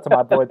shout out to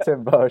my boy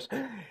Tim Boesch.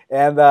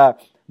 And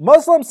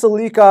Muslim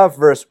Salikhov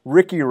versus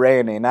Ricky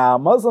Rainey. Now,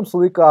 Muslim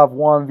Salikhov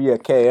won via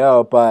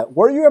KO, but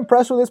were you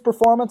impressed with his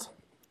performance?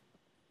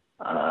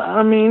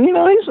 I mean, he's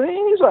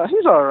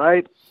all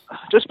right.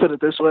 Just put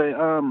it this way.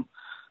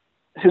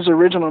 His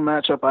original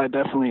matchup I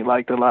definitely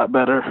liked a lot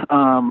better.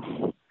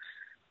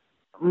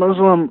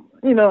 Muslim,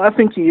 I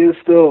think he is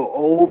still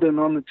old and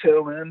on the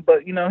tail end,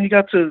 but, he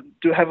got to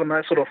have a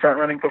nice little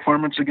front-running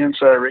performance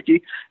against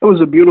Ricky. It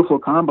was a beautiful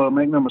combo,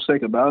 make no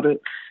mistake about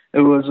it.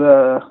 It was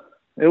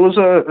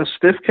a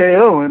stiff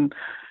KO, and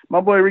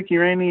my boy Ricky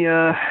Rainey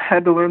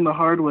had to learn the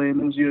hard way in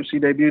his UFC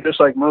debut, just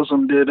like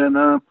Muslim did, and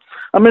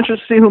I'm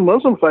interested to see who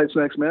Muslim fights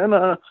next, man.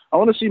 I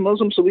want to see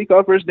Muslim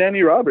Salikhov versus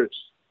Danny Roberts.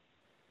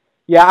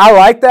 Yeah, I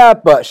like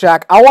that, but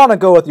Shaq, I want to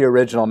go with the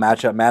original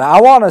matchup, man. I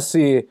want to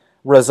see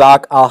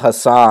Razak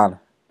Al-Hassan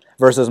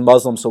versus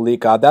Muslim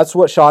Salikhov. That's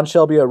what Sean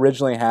Shelby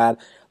originally had.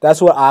 That's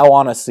what I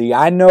want to see.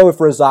 I know if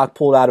Razak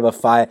pulled out of a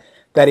fight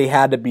that he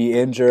had to be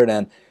injured,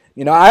 and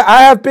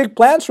I have big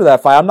plans for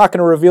that fight. I'm not going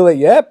to reveal it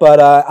yet, but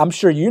I'm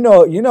sure you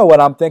know what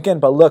I'm thinking.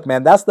 But look,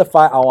 man, that's the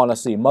fight I want to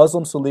see.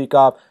 Muslim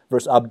Salikhov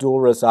versus Abdul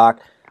Razak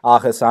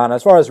Al-Hassan.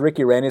 As far as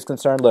Ricky Rainey is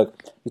concerned,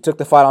 look, he took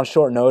the fight on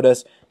short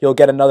notice. He'll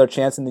get another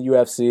chance in the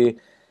UFC.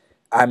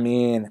 I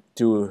mean,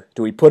 do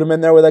we put him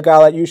in there with a guy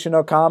like Yushin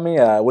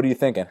Okami? What are you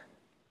thinking?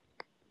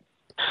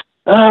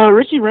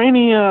 Ricky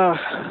Rainey,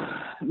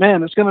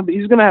 man,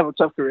 he's gonna have a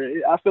tough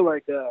career. I feel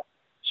like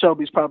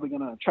Shelby's probably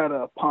gonna try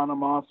to pawn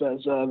him off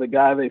as the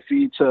guy they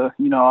feed to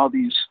all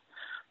these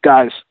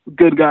guys,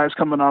 good guys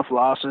coming off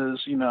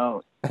losses.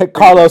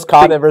 Carlos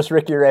Condit versus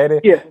Ricky Rainey.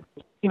 Yeah.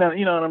 You know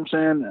what I'm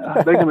saying?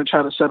 They're going to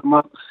try to set him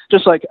up.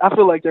 Just like, I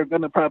feel like they're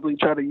going to probably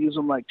try to use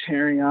him like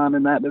Terrion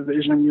in that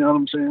division, you know what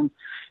I'm saying?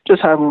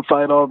 Just have him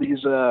fight all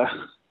these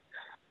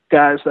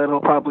guys that he'll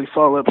probably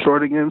fall up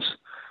short against.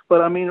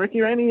 But, I mean, Ricky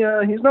Rainey,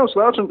 he's no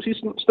slouch. He's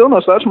still no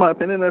slouch, in my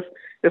opinion.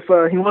 If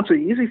he wants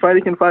an easy fight,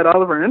 he can fight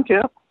Oliver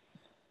Enkamp.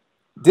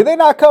 Did they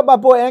not cut my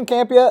boy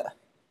Enkamp yet?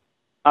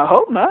 I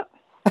hope not.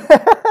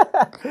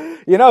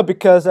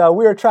 Because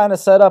we were trying to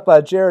set up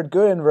Jared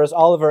Gooden versus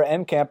Oliver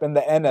Enkamp in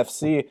the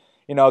NFC.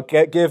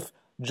 Give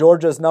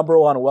Georgia's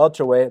 #1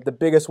 welterweight the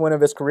biggest win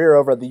of his career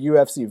over the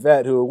UFC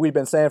vet, who we've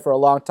been saying for a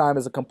long time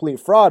is a complete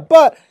fraud.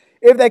 But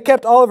if they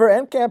kept Oliver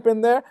Enkamp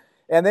in there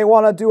and they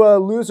want to do a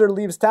loser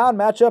leaves town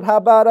matchup, how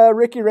about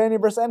Ricky Rainey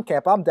versus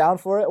Enkamp? I'm down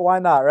for it. Why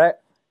not, right?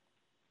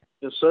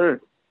 Yes, sir.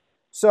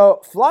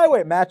 So,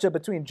 flyweight matchup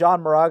between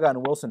John Moraga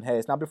and Wilson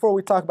Hayes. Now, before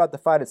we talk about the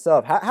fight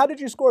itself, how did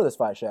you score this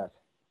fight, Shaq?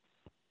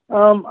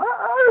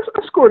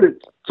 I scored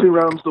it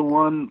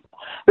 2-1.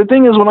 The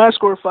thing is, when I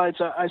score fights,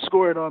 I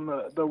score it on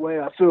the way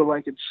I feel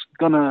like it's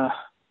gonna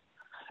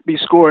be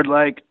scored.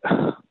 Like,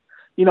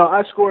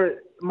 I score it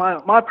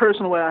my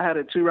personal way. I had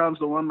it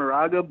 2-1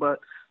 Moraga, but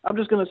I'm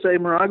just gonna say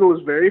Moraga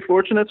was very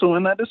fortunate to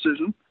win that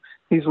decision.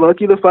 He's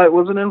lucky the fight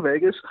wasn't in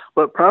Vegas,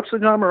 but props to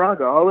John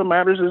Moraga. All that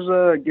matters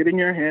is getting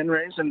your hand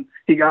raised, and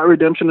he got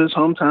redemption in his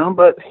hometown.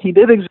 But he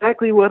did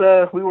exactly what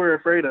we were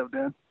afraid of,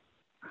 Dan.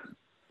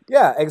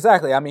 Yeah,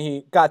 exactly. I mean,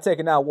 he got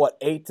taken out,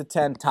 8 to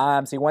 10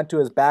 times. He went to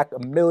his back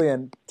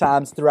 1,000,000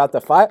 times throughout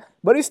the fight,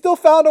 but he still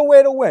found a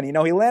way to win.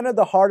 He landed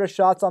the hardest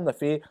shots on the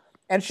feet.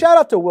 And shout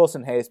out to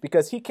Wilson Hayes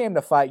because he came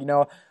to fight.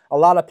 A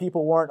lot of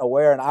people weren't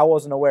aware, and I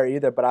wasn't aware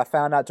either, but I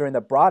found out during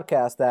the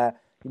broadcast that,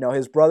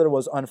 his brother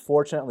was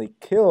unfortunately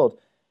killed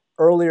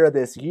earlier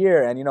this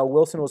year. And,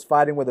 Wilson was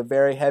fighting with a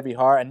very heavy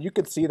heart, and you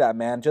could see that,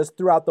 man, just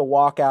throughout the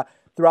walkout,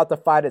 throughout the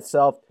fight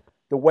itself.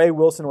 The way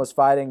Wilson was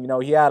fighting,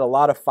 he had a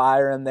lot of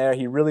fire in there.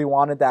 He really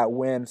wanted that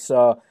win.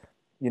 So,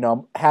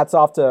 hats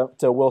off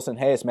to Wilson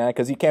Hayes, man,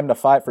 because he came to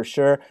fight for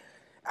sure.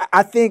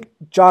 I think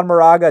John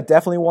Moraga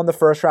definitely won the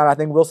first round. I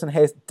think Wilson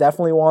Hayes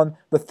definitely won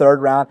the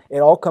third round. It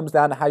all comes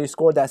down to how you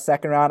scored that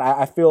second round.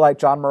 I feel like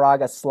John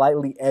Moraga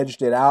slightly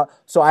edged it out.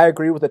 So I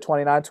agree with the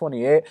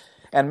 29-28.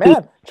 And,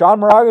 man,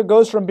 John Moraga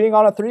goes from being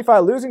on a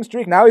 3-fight losing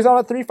streak. Now he's on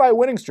a 3-fight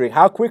winning streak.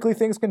 How quickly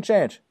things can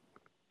change.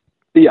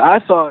 See, I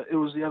thought it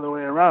was the other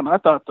way around. I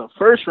thought the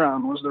first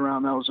round was the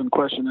round that was in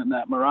question and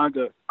that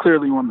Moraga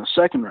clearly won the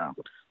second round.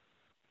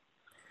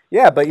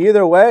 Yeah, but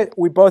either way,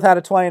 we both had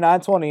a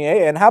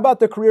 29-28. And how about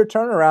the career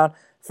turnaround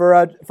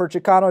for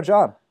Chicano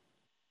John?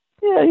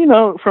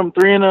 Yeah, from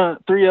 3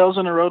 L's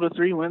in a row to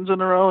 3 wins in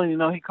a row.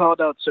 And, he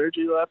called out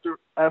Sergio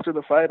after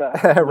the fight.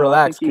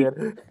 Relax,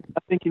 kid. I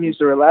think he needs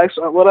to relax.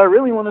 What I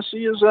really want to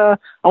see is I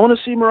want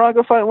to see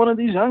Moraga fight one of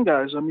these young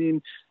guys. I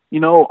mean,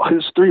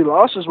 his 3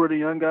 losses were to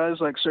young guys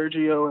like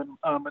Sergio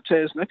and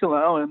Mateus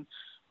Nicolau, and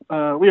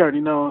we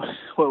already know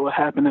what would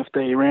happen if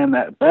they ran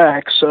that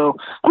back. So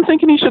I'm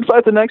thinking he should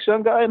fight the next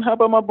young guy. And how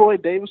about my boy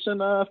Davison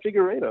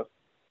Figueiredo?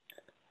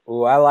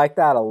 Ooh, I like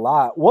that a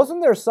lot.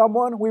 Wasn't there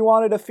someone we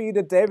wanted to feed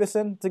to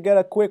Davison to get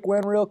a quick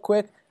win real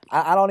quick?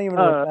 I don't even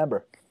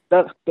remember.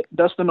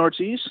 Dustin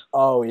Ortiz.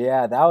 Oh,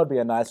 yeah, that would be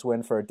a nice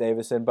win for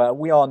Davison. But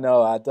we all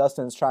know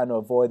Dustin's trying to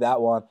avoid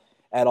that one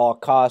at all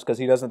costs because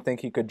he doesn't think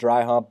he could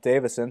dry hump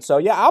Davison. So,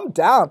 yeah, I'm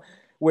down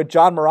with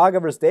John Moraga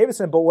versus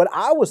Davison. But what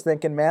I was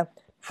thinking, man,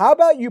 how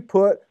about you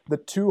put the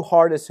two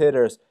hardest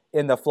hitters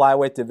in the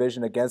flyweight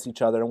division against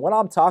each other? And what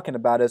I'm talking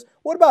about is,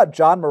 what about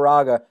John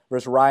Moraga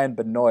versus Ryan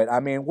Benoit? I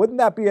mean, wouldn't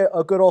that be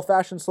a good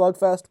old-fashioned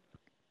slugfest?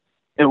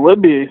 It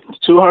would be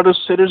two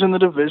hardest hitters in the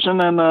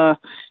division, and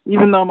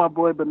even though my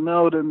boy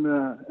Benoit in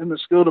the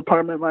skill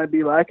department might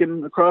be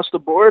lacking across the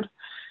board,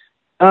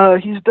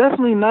 he's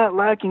definitely not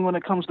lacking when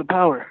it comes to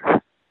power.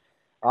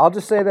 I'll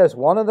just say this: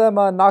 one of them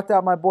knocked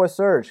out my boy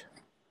Serge.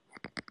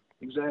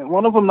 Exactly,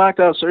 one of them knocked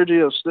out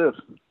Sergio Stiff.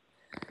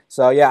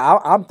 So yeah,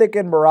 I'm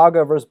thinking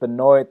Moraga versus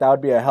Benoit. That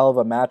would be a hell of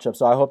a matchup.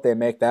 So I hope they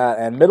make that.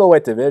 And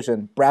middleweight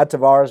division: Brad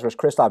Tavares versus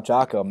Krzysztof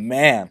Jotko.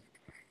 Man,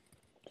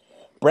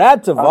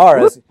 Brad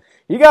Tavares.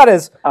 He got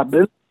his. I've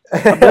been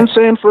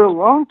saying for a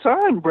long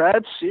time,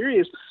 Brad's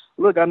serious.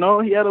 Look, I know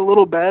he had a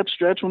little bad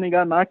stretch when he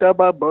got knocked out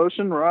by Bosch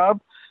and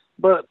Rob,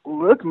 but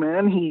look,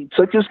 man, he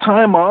took his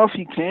time off.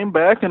 He came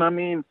back, and I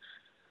mean,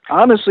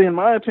 honestly, in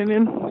my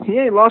opinion, he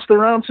ain't lost a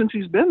round since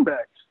he's been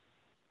back.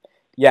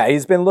 Yeah,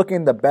 he's been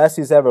looking the best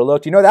he's ever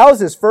looked. You know, that was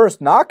his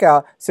first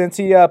knockout since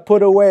he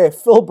put away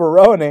Phil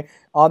Baroni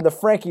on the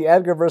Frankie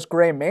Edgar versus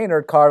Gray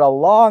Maynard card a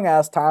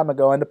long-ass time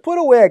ago. And to put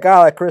away a guy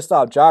like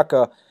Krzysztof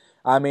Jotko,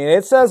 I mean,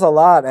 it says a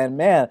lot. And,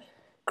 man,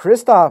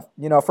 Krzysztof,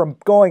 you know, from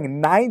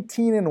going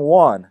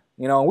 19-1,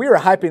 you know, and we were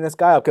hyping this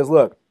guy up because,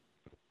 look,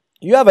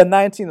 you have a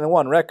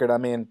 19-1 record. I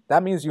mean,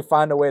 that means you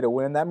find a way to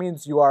win. That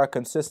means you are a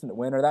consistent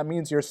winner. That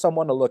means you're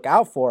someone to look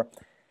out for.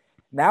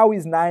 Now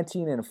he's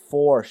 19-4,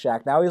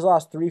 Shaq. Now he's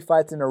lost 3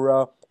 fights in a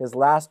row, his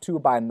last 2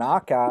 by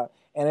knockout,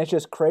 and it's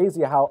just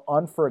crazy how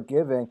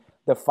unforgiving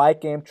the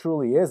fight game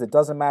truly is. It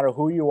doesn't matter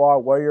who you are,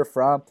 where you're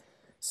from.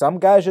 Some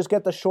guys just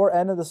get the short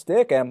end of the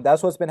stick, and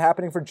that's what's been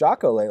happening for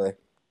Jotko lately.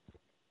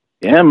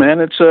 Yeah, man,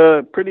 it's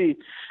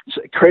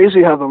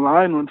crazy how the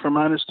line went from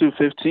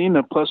 -215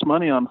 to plus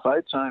money on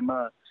Fight Time.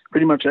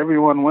 Pretty much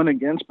everyone went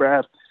against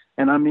Brad,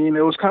 and I mean,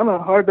 it was kind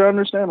of hard to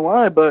understand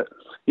why, but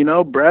you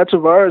know, Brad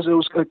Tavares, it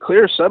was a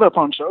clear setup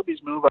on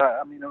Shobi's move.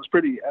 I mean, it was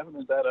pretty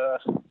evident that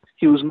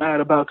he was mad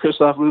about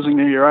Krzysztof losing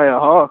to Uriah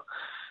Hall.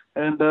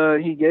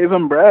 And he gave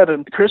him Brad.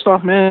 And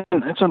Krzysztof, man,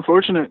 it's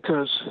unfortunate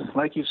because,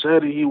 like you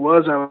said, he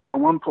was at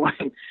one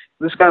point.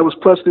 This guy was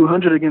plus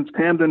 200 against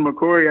Tamden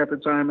McCrory at the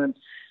time, and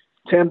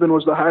Tamden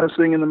was the hottest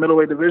thing in the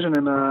middleweight division.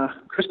 And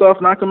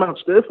Krzysztof knocked him out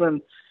stiff,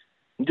 and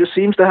he just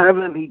seems to have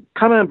it. He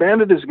kind of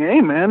abandoned his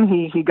game, man.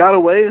 He got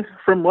away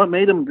from what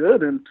made him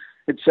good, and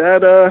it's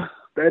sad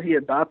that he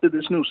adopted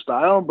this new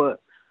style,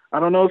 but I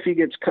don't know if he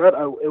gets cut.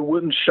 It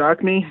wouldn't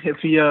shock me if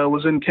he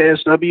was in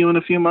KSW in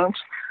a few months.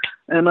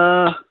 And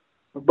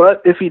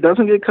but if he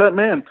doesn't get cut,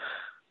 man,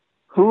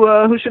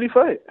 who should he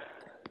fight?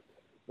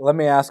 Let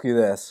me ask you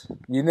this.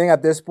 You think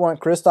at this point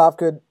Krzysztof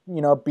could,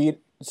 you know, beat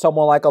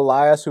someone like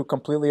Elias who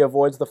completely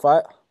avoids the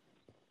fight?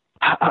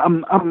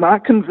 I'm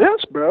not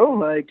convinced, bro.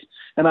 Like,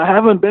 and I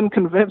haven't been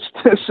convinced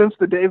since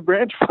the Dave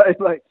Branch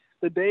fight. Like,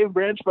 the Dave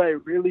Branch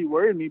fight really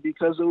worried me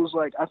because it was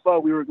like I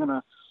thought we were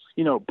gonna,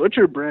 you know,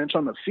 butcher Branch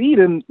on the feet,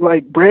 and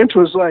like Branch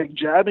was like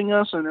jabbing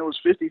us, and it was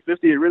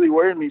 50-50. It really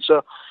worried me.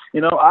 So,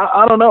 you know,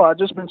 I don't know. I've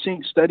just been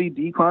seeing steady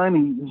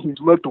decline. He's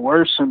looked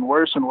worse and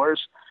worse and worse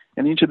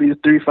in each of these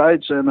 3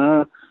 fights, and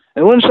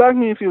it wouldn't shock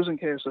me if he was in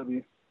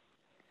KSW.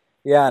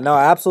 Yeah, no,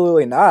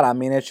 absolutely not. I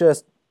mean, it's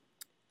just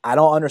I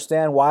don't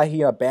understand why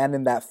he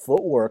abandoned that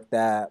footwork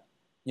that,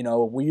 you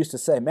know, we used to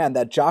say, man,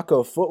 that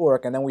Jotko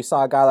footwork, and then we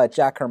saw a guy like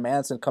Jack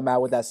Hermanson come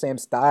out with that same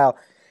style,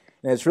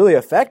 and it's really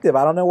effective.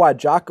 I don't know why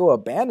Jotko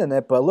abandoned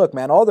it, but look,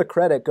 man, all the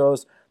credit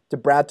goes to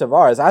Brad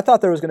Tavares. I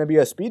thought there was going to be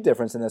a speed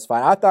difference in this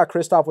fight. I thought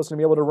Krzysztof was going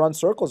to be able to run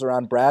circles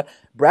around Brad.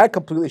 Brad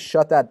completely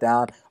shut that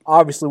down.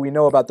 Obviously, we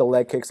know about the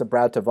leg kicks of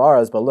Brad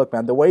Tavares, but look,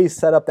 man, the way he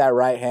set up that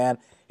right hand,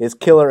 his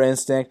killer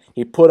instinct,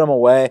 he put him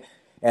away,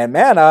 and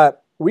man,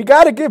 we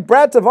got to give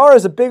Brad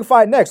Tavares a big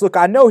fight next. Look,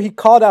 I know he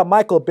called out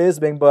Michael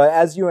Bisping, but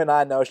as you and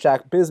I know,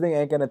 Shaq, Bisping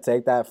ain't going to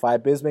take that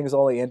fight. Bisping is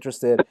only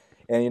interested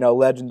in, you know,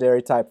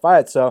 legendary type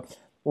fights. So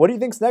what do you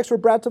think's next for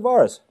Brad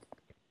Tavares?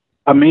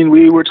 I mean,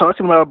 we were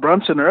talking about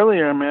Brunson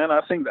earlier, man. I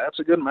think that's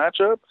a good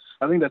matchup.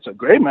 I think that's a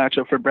great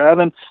matchup for Brad.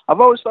 And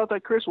I've always thought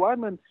that Chris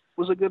Weidman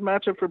was a good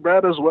matchup for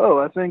Brad as well.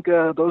 I think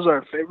those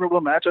are favorable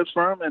matchups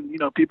for him. And, you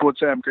know, people would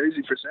say I'm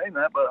crazy for saying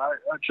that, but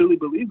I truly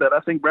believe that. I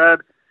think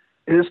Brad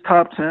is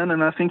top 10,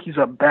 and I think he's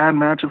a bad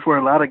matchup for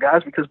a lot of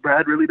guys because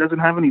Brad really doesn't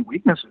have any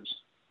weaknesses.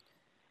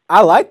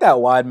 I like that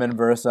Weidman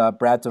versus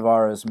Brad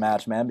Tavares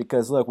match, man,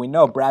 because, look, we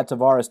know Brad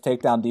Tavares'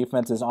 takedown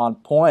defense is on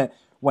point.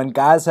 When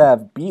guys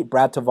have beat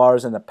Brad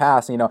Tavares in the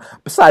past, you know,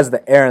 besides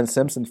the Aaron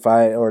Simpson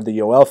fight or the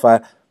Yoel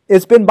fight,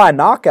 it's been by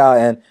knockout,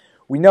 and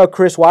we know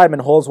Chris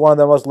Weidman holds one of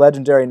the most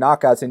legendary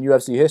knockouts in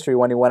UFC history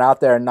when he went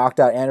out there and knocked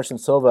out Anderson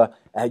Silva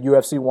at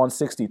UFC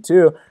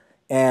 162,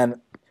 and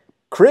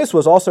Chris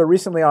was also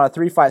recently on a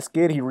 3-fight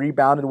skid. He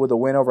rebounded with a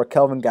win over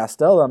Kelvin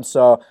Gastelum.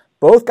 So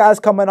Both guys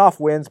coming off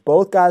wins,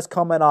 both guys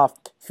coming off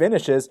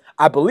finishes.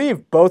 I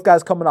believe both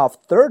guys coming off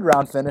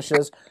third-round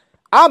finishes.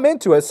 I'm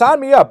into it. Sign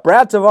me up.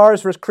 Brad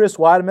Tavares versus Chris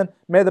Weidman.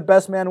 May the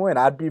best man win.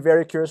 I'd be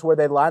very curious where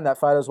they line that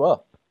fight as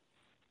well.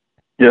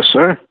 Yes,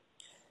 sir.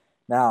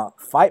 Now,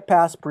 Fight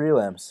Pass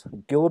prelims.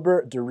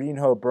 Gilbert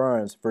Durinho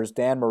Burns versus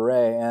Dan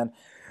Murray. And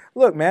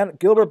look, man,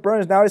 Gilbert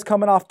Burns, now he's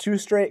coming off 2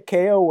 straight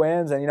KO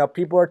wins. And,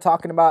 people are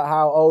talking about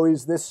how, oh,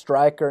 he's this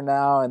striker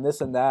now and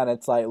this and that. And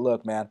it's like,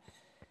 look, man,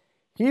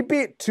 he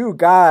beat 2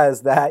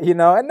 guys that,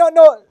 and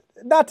no,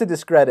 not to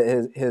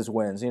discredit his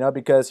wins,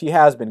 because he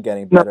has been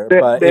getting better.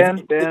 But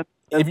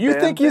if you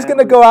think he's going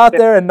to go out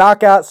there and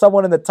knock out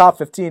someone in the top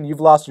 15, you've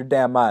lost your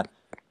damn mind.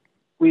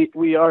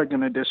 We are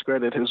going to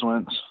discredit his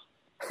wins.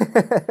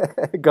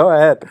 Go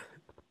ahead.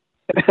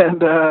 And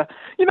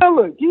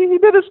look, he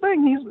did his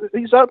thing.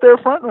 He's out there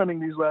front running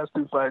these last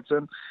 2 fights,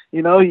 and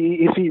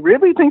if he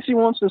really thinks he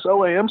wants this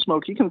OAM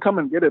smoke, he can come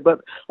and get it.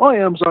 But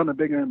OAM's on the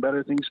bigger and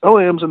better things.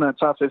 OAM's in that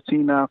top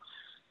 15 now,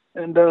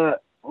 and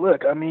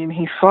look, I mean,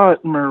 he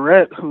fought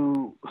Moret,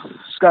 who's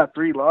got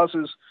 3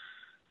 losses,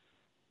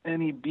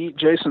 and he beat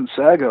Jason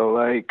Sago.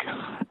 Like,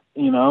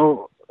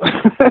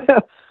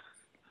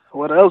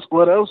 What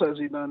else has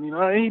he done?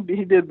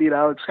 He did beat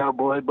Alex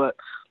Cowboy, but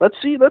let's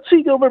see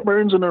Gilbert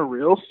Burns in a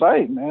real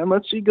fight, man.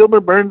 Let's see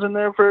Gilbert Burns in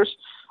there versus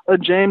a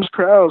James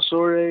Krause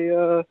or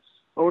a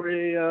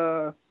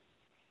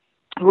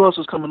who else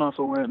is coming off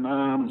a win?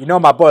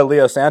 My boy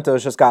Leo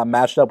Santos just got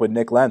matched up with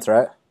Nick Lentz,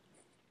 right?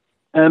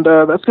 And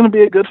that's going to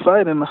be a good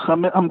fight, and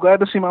I'm glad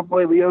to see my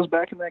boy Leo's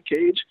back in that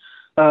cage.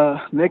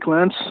 Nick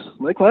Lentz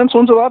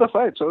wins a lot of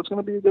fights, so it's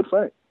going to be a good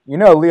fight.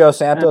 Leo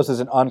Santos is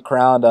an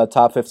uncrowned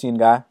top 15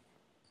 guy.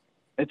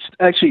 It's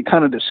actually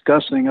kind of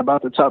disgusting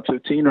about the top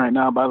 15 right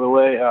now, by the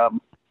way.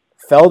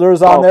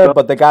 Felder's on there,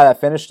 but the guy that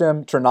finished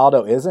him,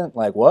 Trinaldo, isn't?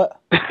 Like, what?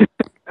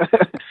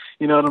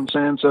 You know what I'm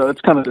saying? So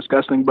it's kind of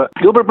disgusting. But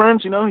Gilbert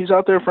Burns, he's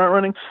out there front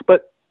running.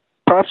 But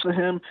props to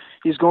him.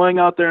 He's going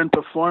out there and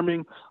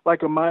performing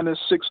like a minus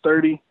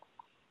 630.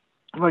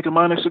 Like a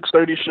minus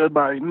 630 should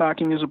by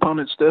knocking his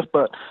opponent stiff.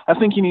 But I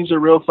think he needs a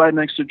real fight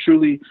next to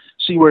truly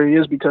see where he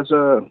is because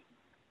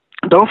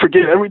don't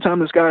forget, every time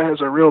this guy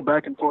has a real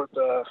back and forth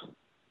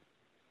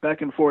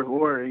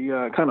war, he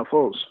kind of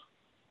folds.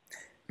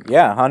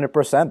 Yeah,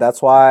 100%.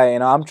 That's why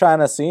I'm trying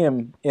to see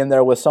him in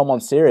there with someone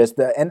serious.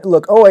 And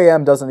look,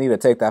 OAM doesn't need to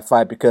take that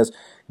fight because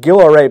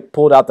Gil already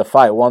pulled out the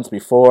fight once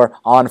before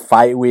on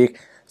fight week.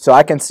 So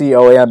I can see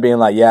OAM being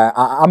like, yeah,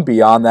 I'm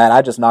beyond that.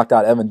 I just knocked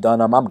out Evan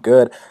Dunham. I'm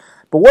good.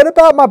 But what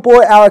about my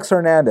boy Alex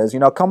Hernandez?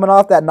 Coming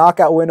off that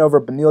knockout win over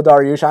Beneil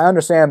Dariush, I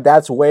understand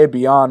that's way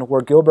beyond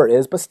where Gilbert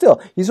is, but still,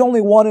 he's only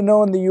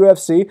 1-0 in the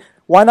UFC.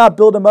 Why not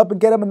build him up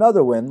and get him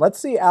another win? Let's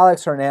see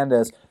Alex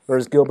Hernandez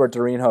versus Gilbert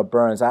Durinho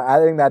Burns.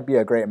 I think that'd be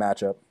a great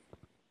matchup.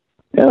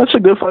 Yeah, that's a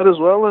good fight as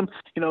well. And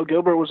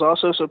Gilbert was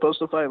also supposed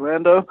to fight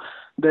Lando.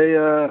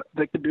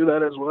 They could do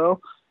that as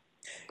well.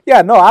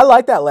 Yeah, no, I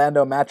like that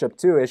Lando matchup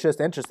too. It's just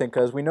interesting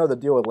because we know the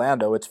deal with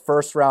Lando. It's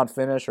first round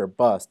finish or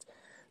bust.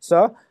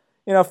 So,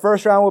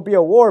 first round would be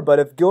a war, but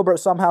if Gilbert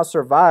somehow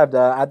survived,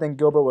 I think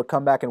Gilbert would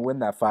come back and win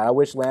that fight. I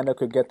wish Lando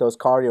could get those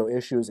cardio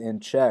issues in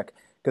check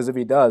because if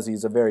he does,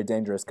 he's a very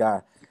dangerous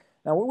guy.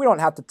 Now, we don't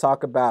have to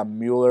talk about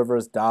Mueller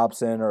versus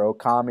Dobson or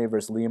Okami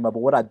versus Lima, but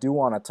what I do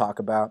want to talk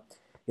about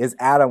is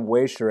Adam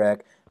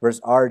Wejciech versus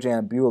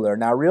Arjan Bueller.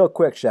 Now, real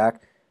quick, Shaq,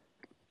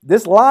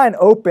 this line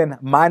opened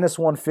minus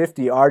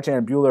 150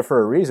 Arjan Bueller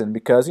for a reason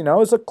because, it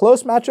was a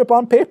close matchup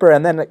on paper,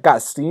 and then it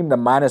got steamed to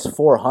minus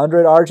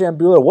 400 Arjan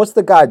Bueller. What's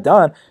the guy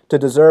done to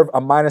deserve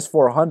a minus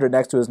 400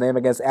 next to his name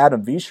against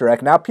Adam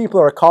Wejciech? Now people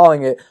are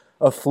calling it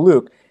a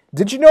fluke.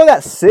 Did you know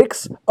that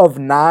 6 of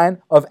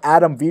 9 of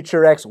Adam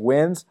Wejciech's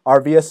wins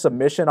are via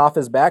submission off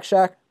his back,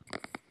 Shaq?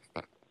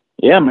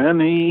 Yeah, man,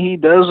 he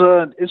does.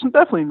 It's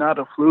definitely not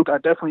a fluke. I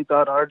definitely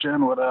thought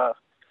Arjan would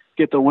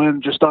get the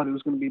win. Just thought it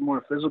was going to be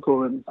more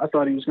physical, and I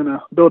thought he was going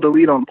to build a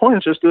lead on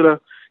points just due to,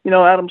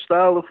 Adam's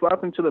style of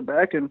flopping to the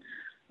back. And,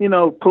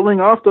 pulling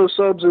off those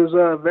subs is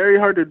very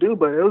hard to do,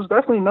 but it was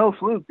definitely no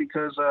fluke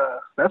because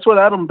that's what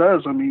Adam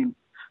does. I mean,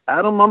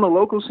 Adam on the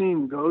local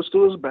scene goes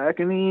to his back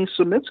and he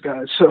submits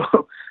guys.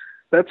 So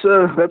that's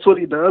what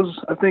he does.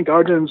 I think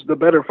Arjan's the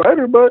better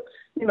fighter, but,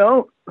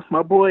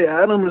 my boy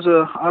Adam is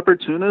a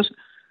opportunist,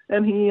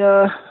 and he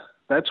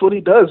that's what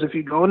he does. If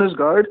you go in his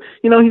guard,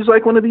 he's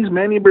like one of these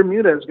Manny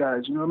Bermudez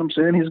guys. You know what I'm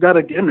saying? He's got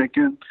a gimmick,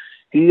 and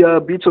he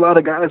beats a lot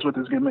of guys with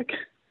his gimmick.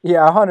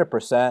 Yeah,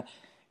 100%.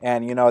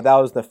 And, that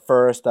was the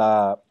first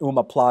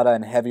Omoplata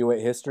in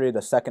heavyweight history,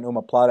 the second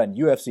Omoplata in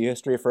UFC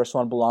history. First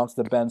one belongs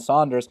to Ben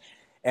Saunders.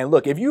 And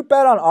look, if you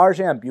bet on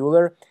Arjan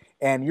Bueller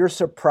and you're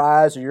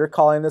surprised or you're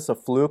calling this a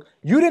fluke,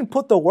 you didn't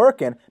put the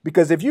work in,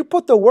 because if you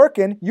put the work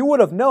in, you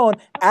would have known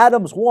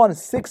Adams won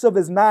 6 of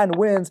his 9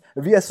 wins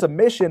via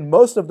submission,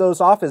 most of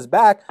those off his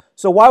back.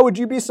 So why would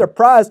you be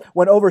surprised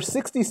when over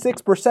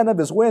 66% of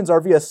his wins are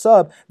via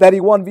sub that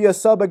he won via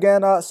sub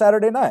again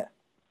Saturday night?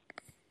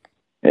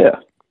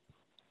 Yeah.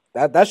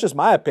 That's just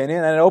my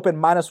opinion, and it opened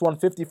minus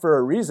 150 for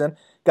a reason.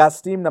 Got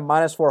steamed to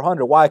minus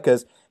 400. Why?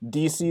 Because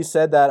DC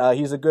said that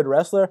he's a good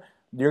wrestler.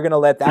 You're going to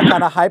let that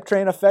kind of hype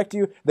train affect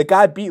you? The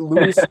guy beat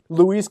Luis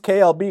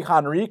KLB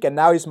Henrique, and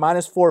now he's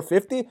minus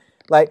 450?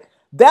 Like,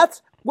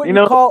 that's what you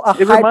call a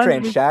hype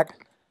train, Shaq.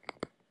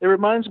 It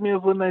reminds me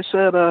of when they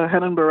said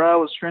Renan Barão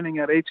was training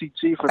at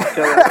ATT for the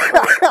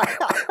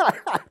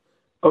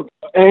Kelly.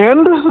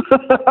 And?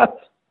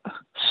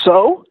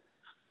 So?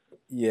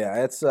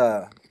 Yeah, it's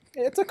a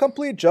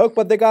complete joke,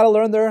 but they got to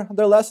learn their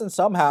lessons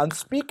somehow. And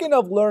speaking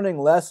of learning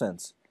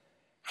lessons,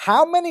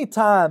 how many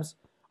times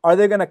are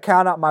they going to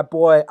count out my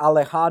boy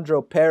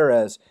Alejandro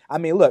Perez? I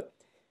mean, look,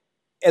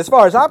 as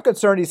far as I'm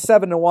concerned, he's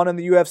 7-1 in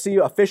the UFC.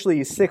 Officially,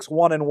 he's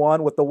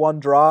 6-1-1 with the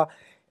one draw.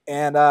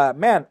 And,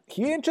 man,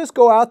 he didn't just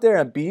go out there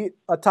and beat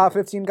a top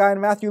 15 guy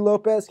in Matthew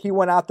Lopez. He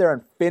went out there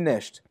and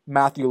finished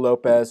Matthew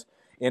Lopez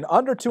in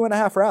under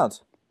 2.5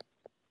 rounds.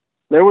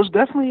 There was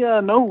definitely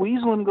no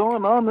weaseling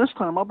going on this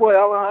time. My boy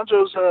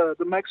Alejandro's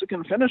the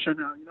Mexican finisher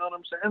now. You know what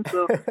I'm saying?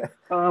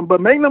 So, but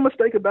make no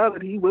mistake about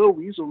it, he will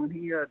weasel, and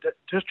he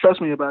just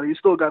trust me about it. He's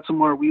still got some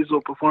more weasel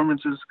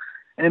performances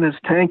in his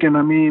tank. And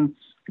I mean,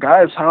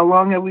 guys, how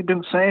long have we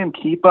been saying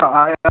keep an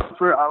eye out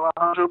for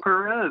Alejandro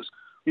Perez?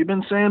 We've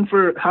been saying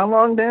for how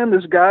long, Dan?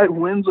 This guy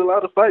wins a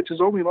lot of fights.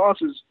 His only loss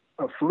is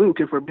a fluke,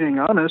 if we're being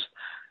honest.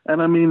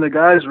 And I mean, the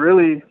guy's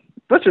really.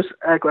 Let's just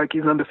act like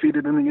he's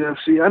undefeated in the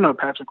UFC. I know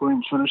Patrick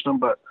Williams finished him,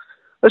 but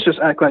let's just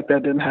act like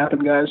that didn't happen,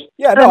 guys.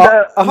 Yeah,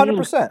 no,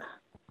 100%.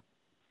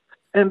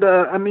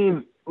 I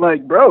mean,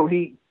 like, bro,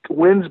 he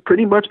wins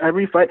pretty much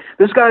every fight.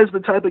 This guy is the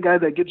type of guy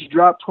that gets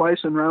dropped twice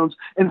in rounds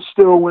and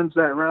still wins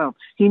that round.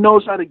 He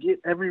knows how to get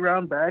every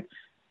round back.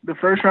 The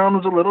first round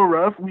was a little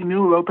rough. We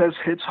knew Lopez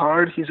hits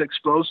hard. He's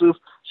explosive,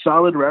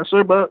 solid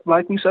wrestler. But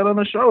like we said on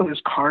the show, his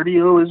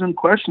cardio is in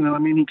question. I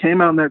mean, he came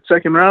out in that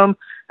second round,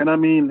 and I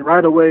mean,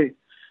 right away,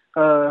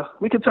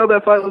 we could tell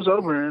that fight was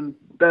over and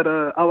that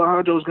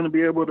Alejandro was going to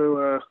be able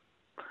to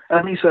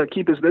at least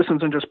keep his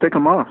distance and just pick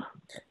him off.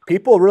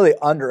 People really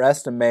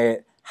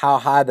underestimate how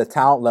high the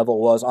talent level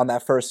was on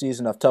that first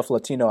season of Tough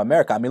Latino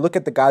America. I mean, look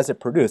at the guys it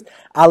produced.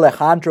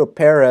 Alejandro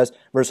Perez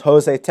versus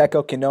Jose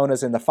Teco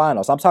Quinones in the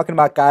finals. I'm talking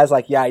about guys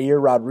like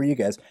Yair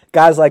Rodriguez,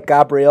 guys like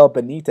Gabriel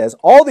Benitez.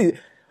 All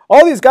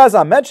these guys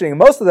I'm mentioning,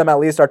 most of them at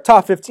least, are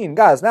top 15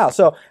 guys now.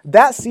 So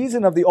that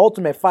season of The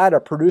Ultimate Fighter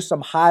produced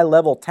some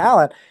high-level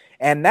talent.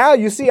 And now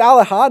you see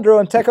Alejandro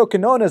and Teco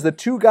Quinones, the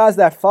two guys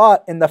that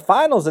fought in the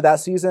finals of that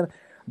season,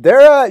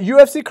 their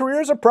UFC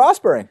careers are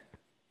prospering.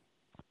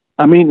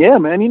 I mean, yeah,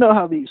 man. You know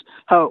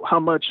how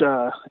much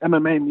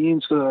MMA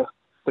means to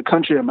the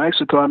country of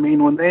Mexico. I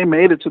mean, when they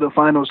made it to the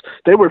finals,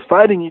 they were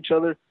fighting each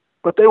other,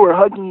 but they were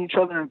hugging each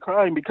other and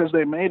crying because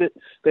they made it.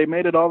 They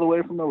made it all the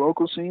way from the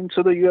local scene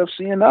to the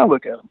UFC, and now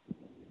look at them.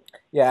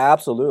 Yeah,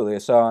 absolutely.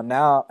 So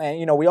now, and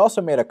you know, we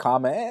also made a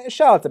comment.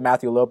 Shout out to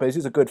Matthew Lopez;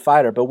 he's a good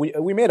fighter. But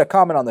we made a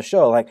comment on the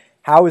show, like,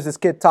 how is this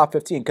kid top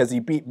 15? Because he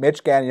beat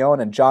Mitch Gagnon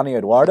and Johnny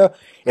Eduardo.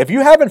 If you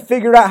haven't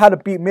figured out how to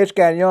beat Mitch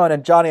Gagnon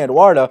and Johnny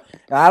Eduardo,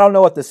 I don't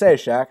know what to say,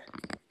 Shaq.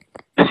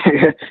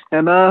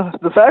 And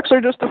the facts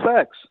are just the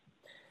facts.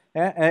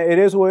 Yeah, and it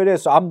is what it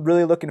is. So I'm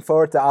really looking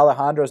forward to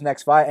Alejandro's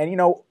next fight. And you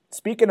know,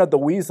 speaking of the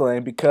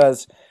weaseling,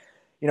 because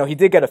you know, he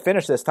did get a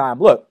finish this time.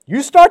 Look,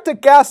 you start to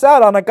gas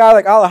out on a guy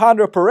like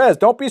Alejandro Perez.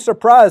 Don't be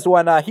surprised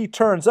when he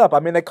turns up.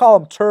 I mean, they call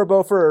him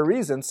Turbo for a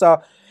reason.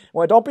 So,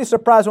 well, don't be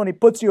surprised when he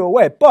puts you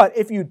away. But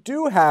if you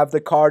do have the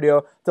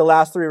cardio to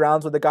last 3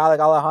 rounds with a guy like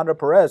Alejandro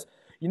Perez,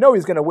 you know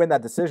he's going to win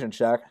that decision,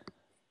 Shaq.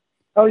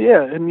 Oh,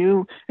 yeah, and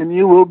you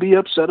will be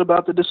upset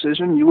about the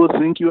decision. You will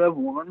think you have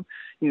won.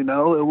 You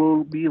know, it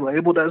will be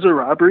labeled as a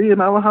robbery,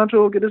 and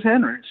Alejandro will get his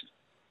hand raised.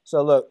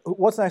 So, look,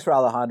 what's next for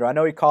Alejandro? I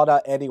know he called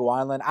out Eddie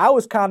Wineland. I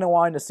was kind of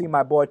wanting to see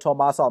my boy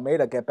Tomas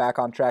Almeida get back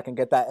on track and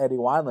get that Eddie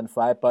Wineland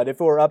fight. But if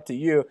it were up to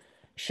you,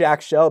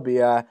 Shaq Shelby,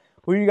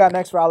 who you got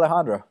next for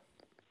Alejandro?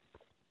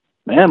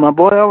 Man, my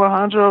boy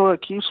Alejandro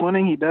keeps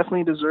winning. He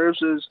definitely deserves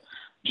his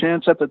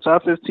chance at the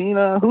top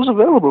 15. Who's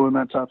available in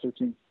that top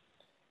 15?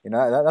 You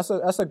know,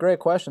 that's a great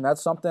question.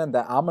 That's something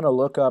that I'm going to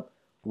look up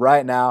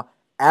right now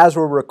as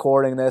we're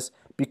recording this,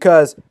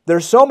 because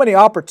there's so many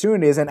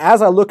opportunities. And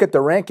as I look at the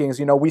rankings,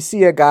 you know, we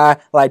see a guy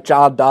like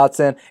John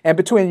Dodson, and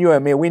between you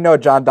and me, we know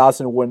John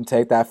Dodson wouldn't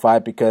take that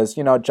fight because,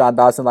 you know, John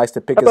Dodson likes to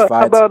pick his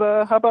fights.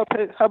 How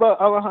about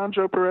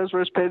Alejandro Perez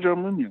versus Pedro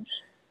Munoz?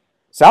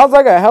 Sounds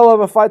like a hell of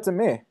a fight to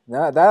me.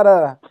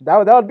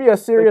 That would be a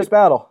serious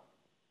battle.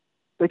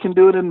 They can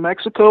do it in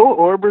Mexico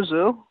or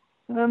Brazil,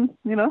 and,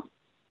 you know.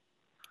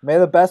 May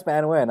the best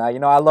man win. You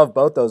know, I love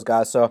both those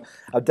guys, so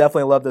I'd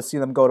definitely love to see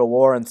them go to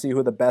war and see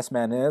who the best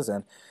man is.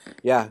 And,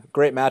 yeah,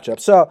 great matchup.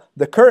 So,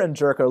 the curtain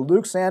jerker,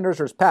 Luke Sanders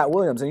versus Pat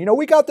Williams. And, you know,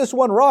 we got this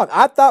one wrong.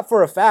 I thought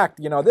for a fact,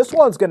 you know, this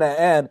one's going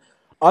to end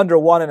under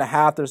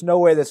 1.5. There's no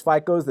way this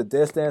fight goes the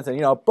distance. And,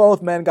 you know,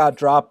 both men got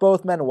dropped.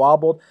 Both men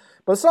wobbled.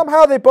 But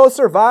somehow they both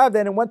survived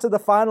and it went to the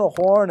final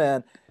horn.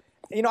 And,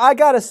 you know, I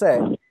got to say,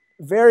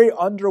 very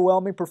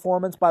underwhelming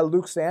performance by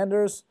Luke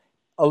Sanders.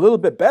 A little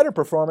bit better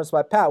performance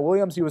by Pat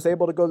Williams. He was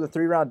able to go the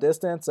 3-round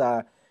distance.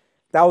 That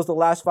was the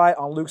last fight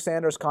on Luke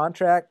Sanders'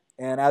 contract.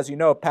 And as you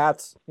know,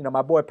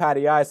 my boy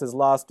Patty Ice has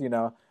lost, you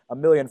know, a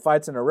million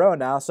fights in a row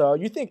now. So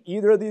you think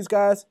either of these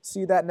guys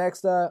see that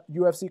next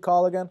UFC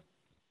call again?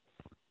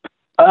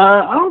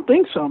 I don't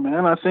think so,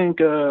 man. I think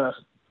it's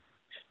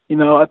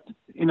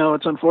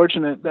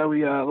unfortunate that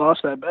we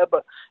lost that bet,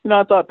 but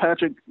I thought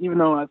Patrick, even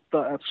though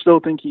I still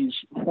think he's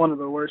one of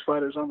the worst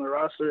fighters on the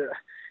roster,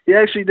 he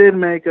actually did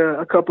make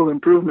a couple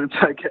improvements,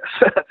 I guess.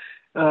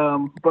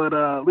 But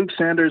Luke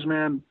Sanders,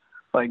 man,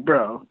 like,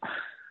 bro,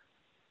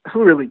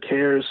 who really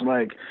cares?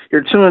 Like,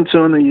 you're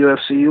 2-2 in the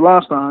UFC. You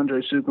lost to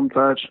Andre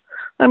Sukumtach.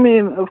 I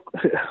mean,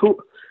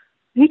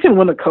 he can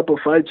win a couple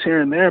fights here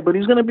and there, but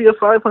he's going to be a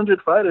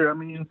 500 fighter. I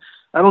mean,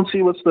 I don't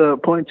see what's the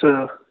point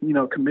to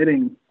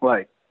committing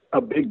like a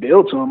big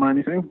deal to him or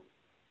anything.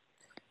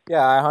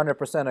 Yeah, I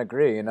 100%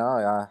 agree. It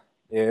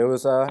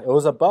was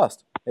a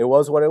bust. It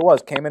was what it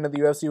was. Came into the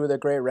UFC with a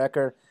great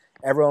record.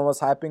 Everyone was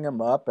hyping him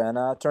up, and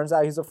turns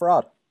out he's a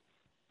fraud.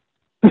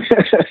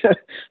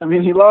 I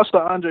mean, he lost to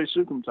Andre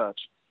Sukumtach.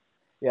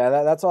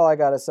 Yeah, that's all I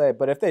got to say.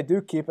 But if they do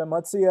keep him,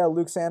 let's see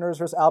Luke Sanders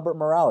versus Albert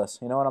Morales.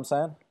 You know what I'm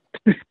saying?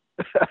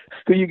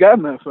 Who you got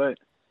in that fight?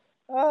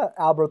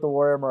 Albert the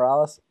Warrior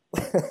Morales.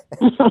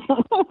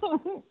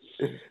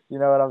 You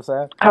know what I'm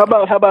saying? How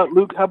about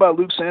Luke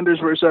Sanders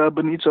versus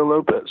Benito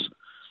Lopez?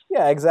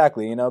 Yeah,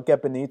 exactly.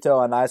 Get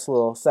Benito a nice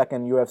little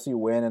second UFC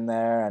win in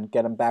there and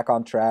get him back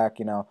on track,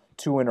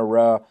 2 in a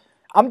row.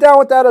 I'm down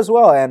with that as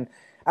well. And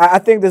I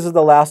think this is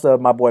the last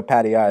of my boy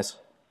Patty Ice.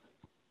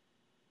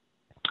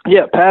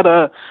 Yeah, Pat,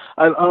 I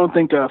don't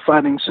think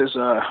fighting's his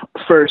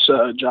first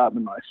job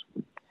in life.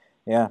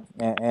 Yeah,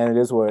 and it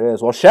is what it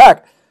is. Well,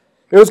 Shaq,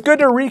 it was good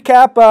to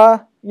recap,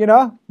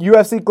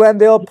 UFC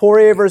Glendale,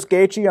 Poirier versus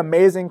Gaethje,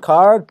 amazing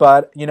card.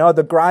 But,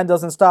 the grind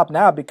doesn't stop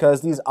now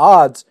because these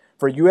odds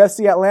for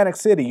UFC Atlantic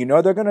City,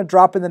 they're going to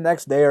drop in the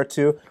next day or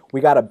two. We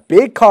got a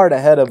big card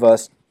ahead of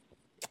us.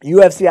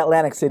 UFC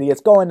Atlantic City,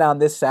 it's going down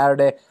this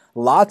Saturday.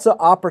 Lots of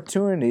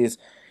opportunities.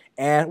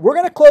 And we're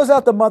going to close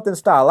out the month in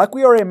style. Like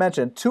we already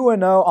mentioned,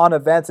 2-0 on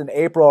events in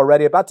April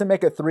already. About to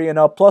make it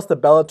 3-0, plus the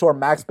Bellator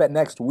Max Bet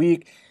next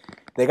week.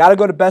 They got to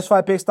go to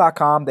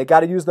bestfightpicks.com. They got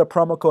to use the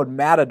promo code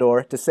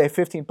Matador to save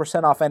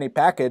 15% off any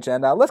package.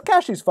 And let's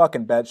cash these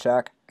fucking bets,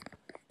 Shaq.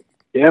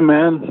 Yeah,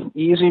 man.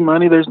 Easy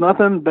money. There's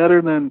nothing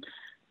better than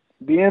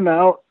being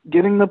out,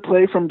 getting the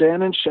play from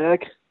Dan and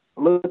Shaq,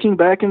 looking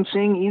back and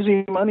seeing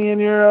easy money in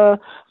your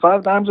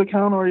 5 Dimes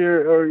account or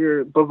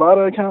your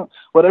Bovada account,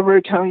 whatever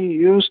account you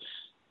use.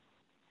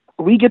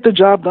 We get the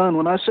job done.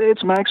 When I say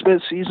it's max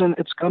bet season,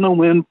 it's going to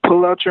win.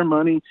 Pull out your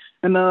money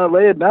and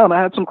lay it down.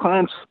 I had some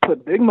clients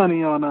put big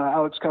money on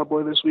Alex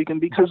Cowboy this weekend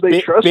because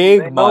they trust me.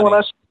 They know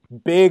when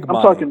big money.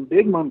 I'm talking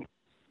big money.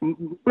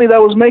 Money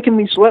that was making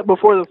me sweat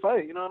before the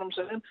fight. You know what I'm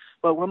saying?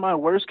 But when my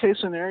worst case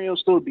scenario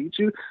still beats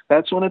you,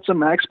 that's when it's a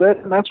max bet,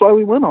 and that's why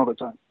we win all the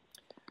time.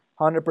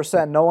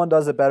 100%. No one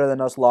does it better than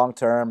us long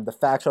term. The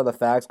facts are the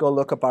facts. Go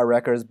look up our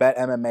records, bet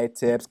MMA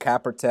tips,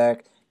 Cap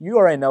Protect. You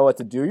already know what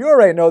to do. You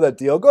already know the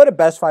deal. Go to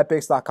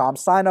bestfightpicks.com.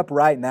 Sign up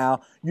right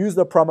now. Use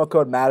the promo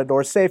code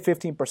Matador. Save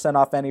 15%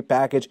 off any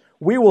package.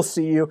 We will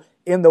see you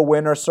in the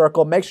winner's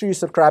circle. Make sure you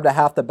subscribe to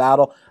Half the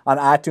Battle on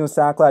iTunes,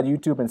 SoundCloud,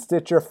 YouTube, and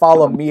Stitcher.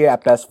 Follow me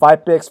at Best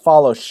Fight Picks.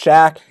 Follow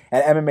Shaq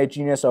at MMA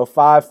Genius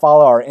 05.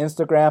 Follow our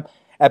Instagram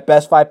at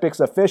Best Fight Picks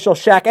Official.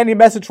 Shaq, any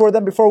message for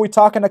them before we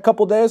talk in a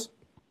couple days?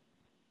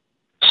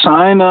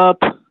 Sign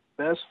up,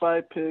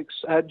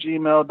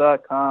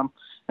 bestfightpicks@gmail.com.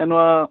 And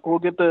we'll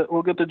get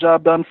the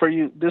job done for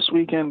you this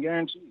weekend,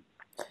 guaranteed.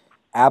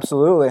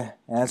 Absolutely.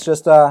 And it's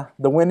just the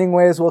winning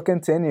ways will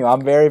continue.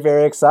 I'm very,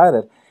 very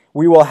excited.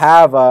 We will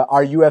have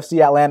our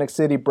UFC Atlantic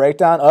City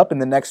breakdown up in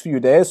the next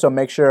few days, so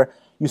make sure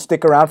you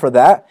stick around for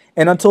that.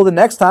 And until the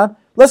next time,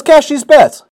 let's cash these bets.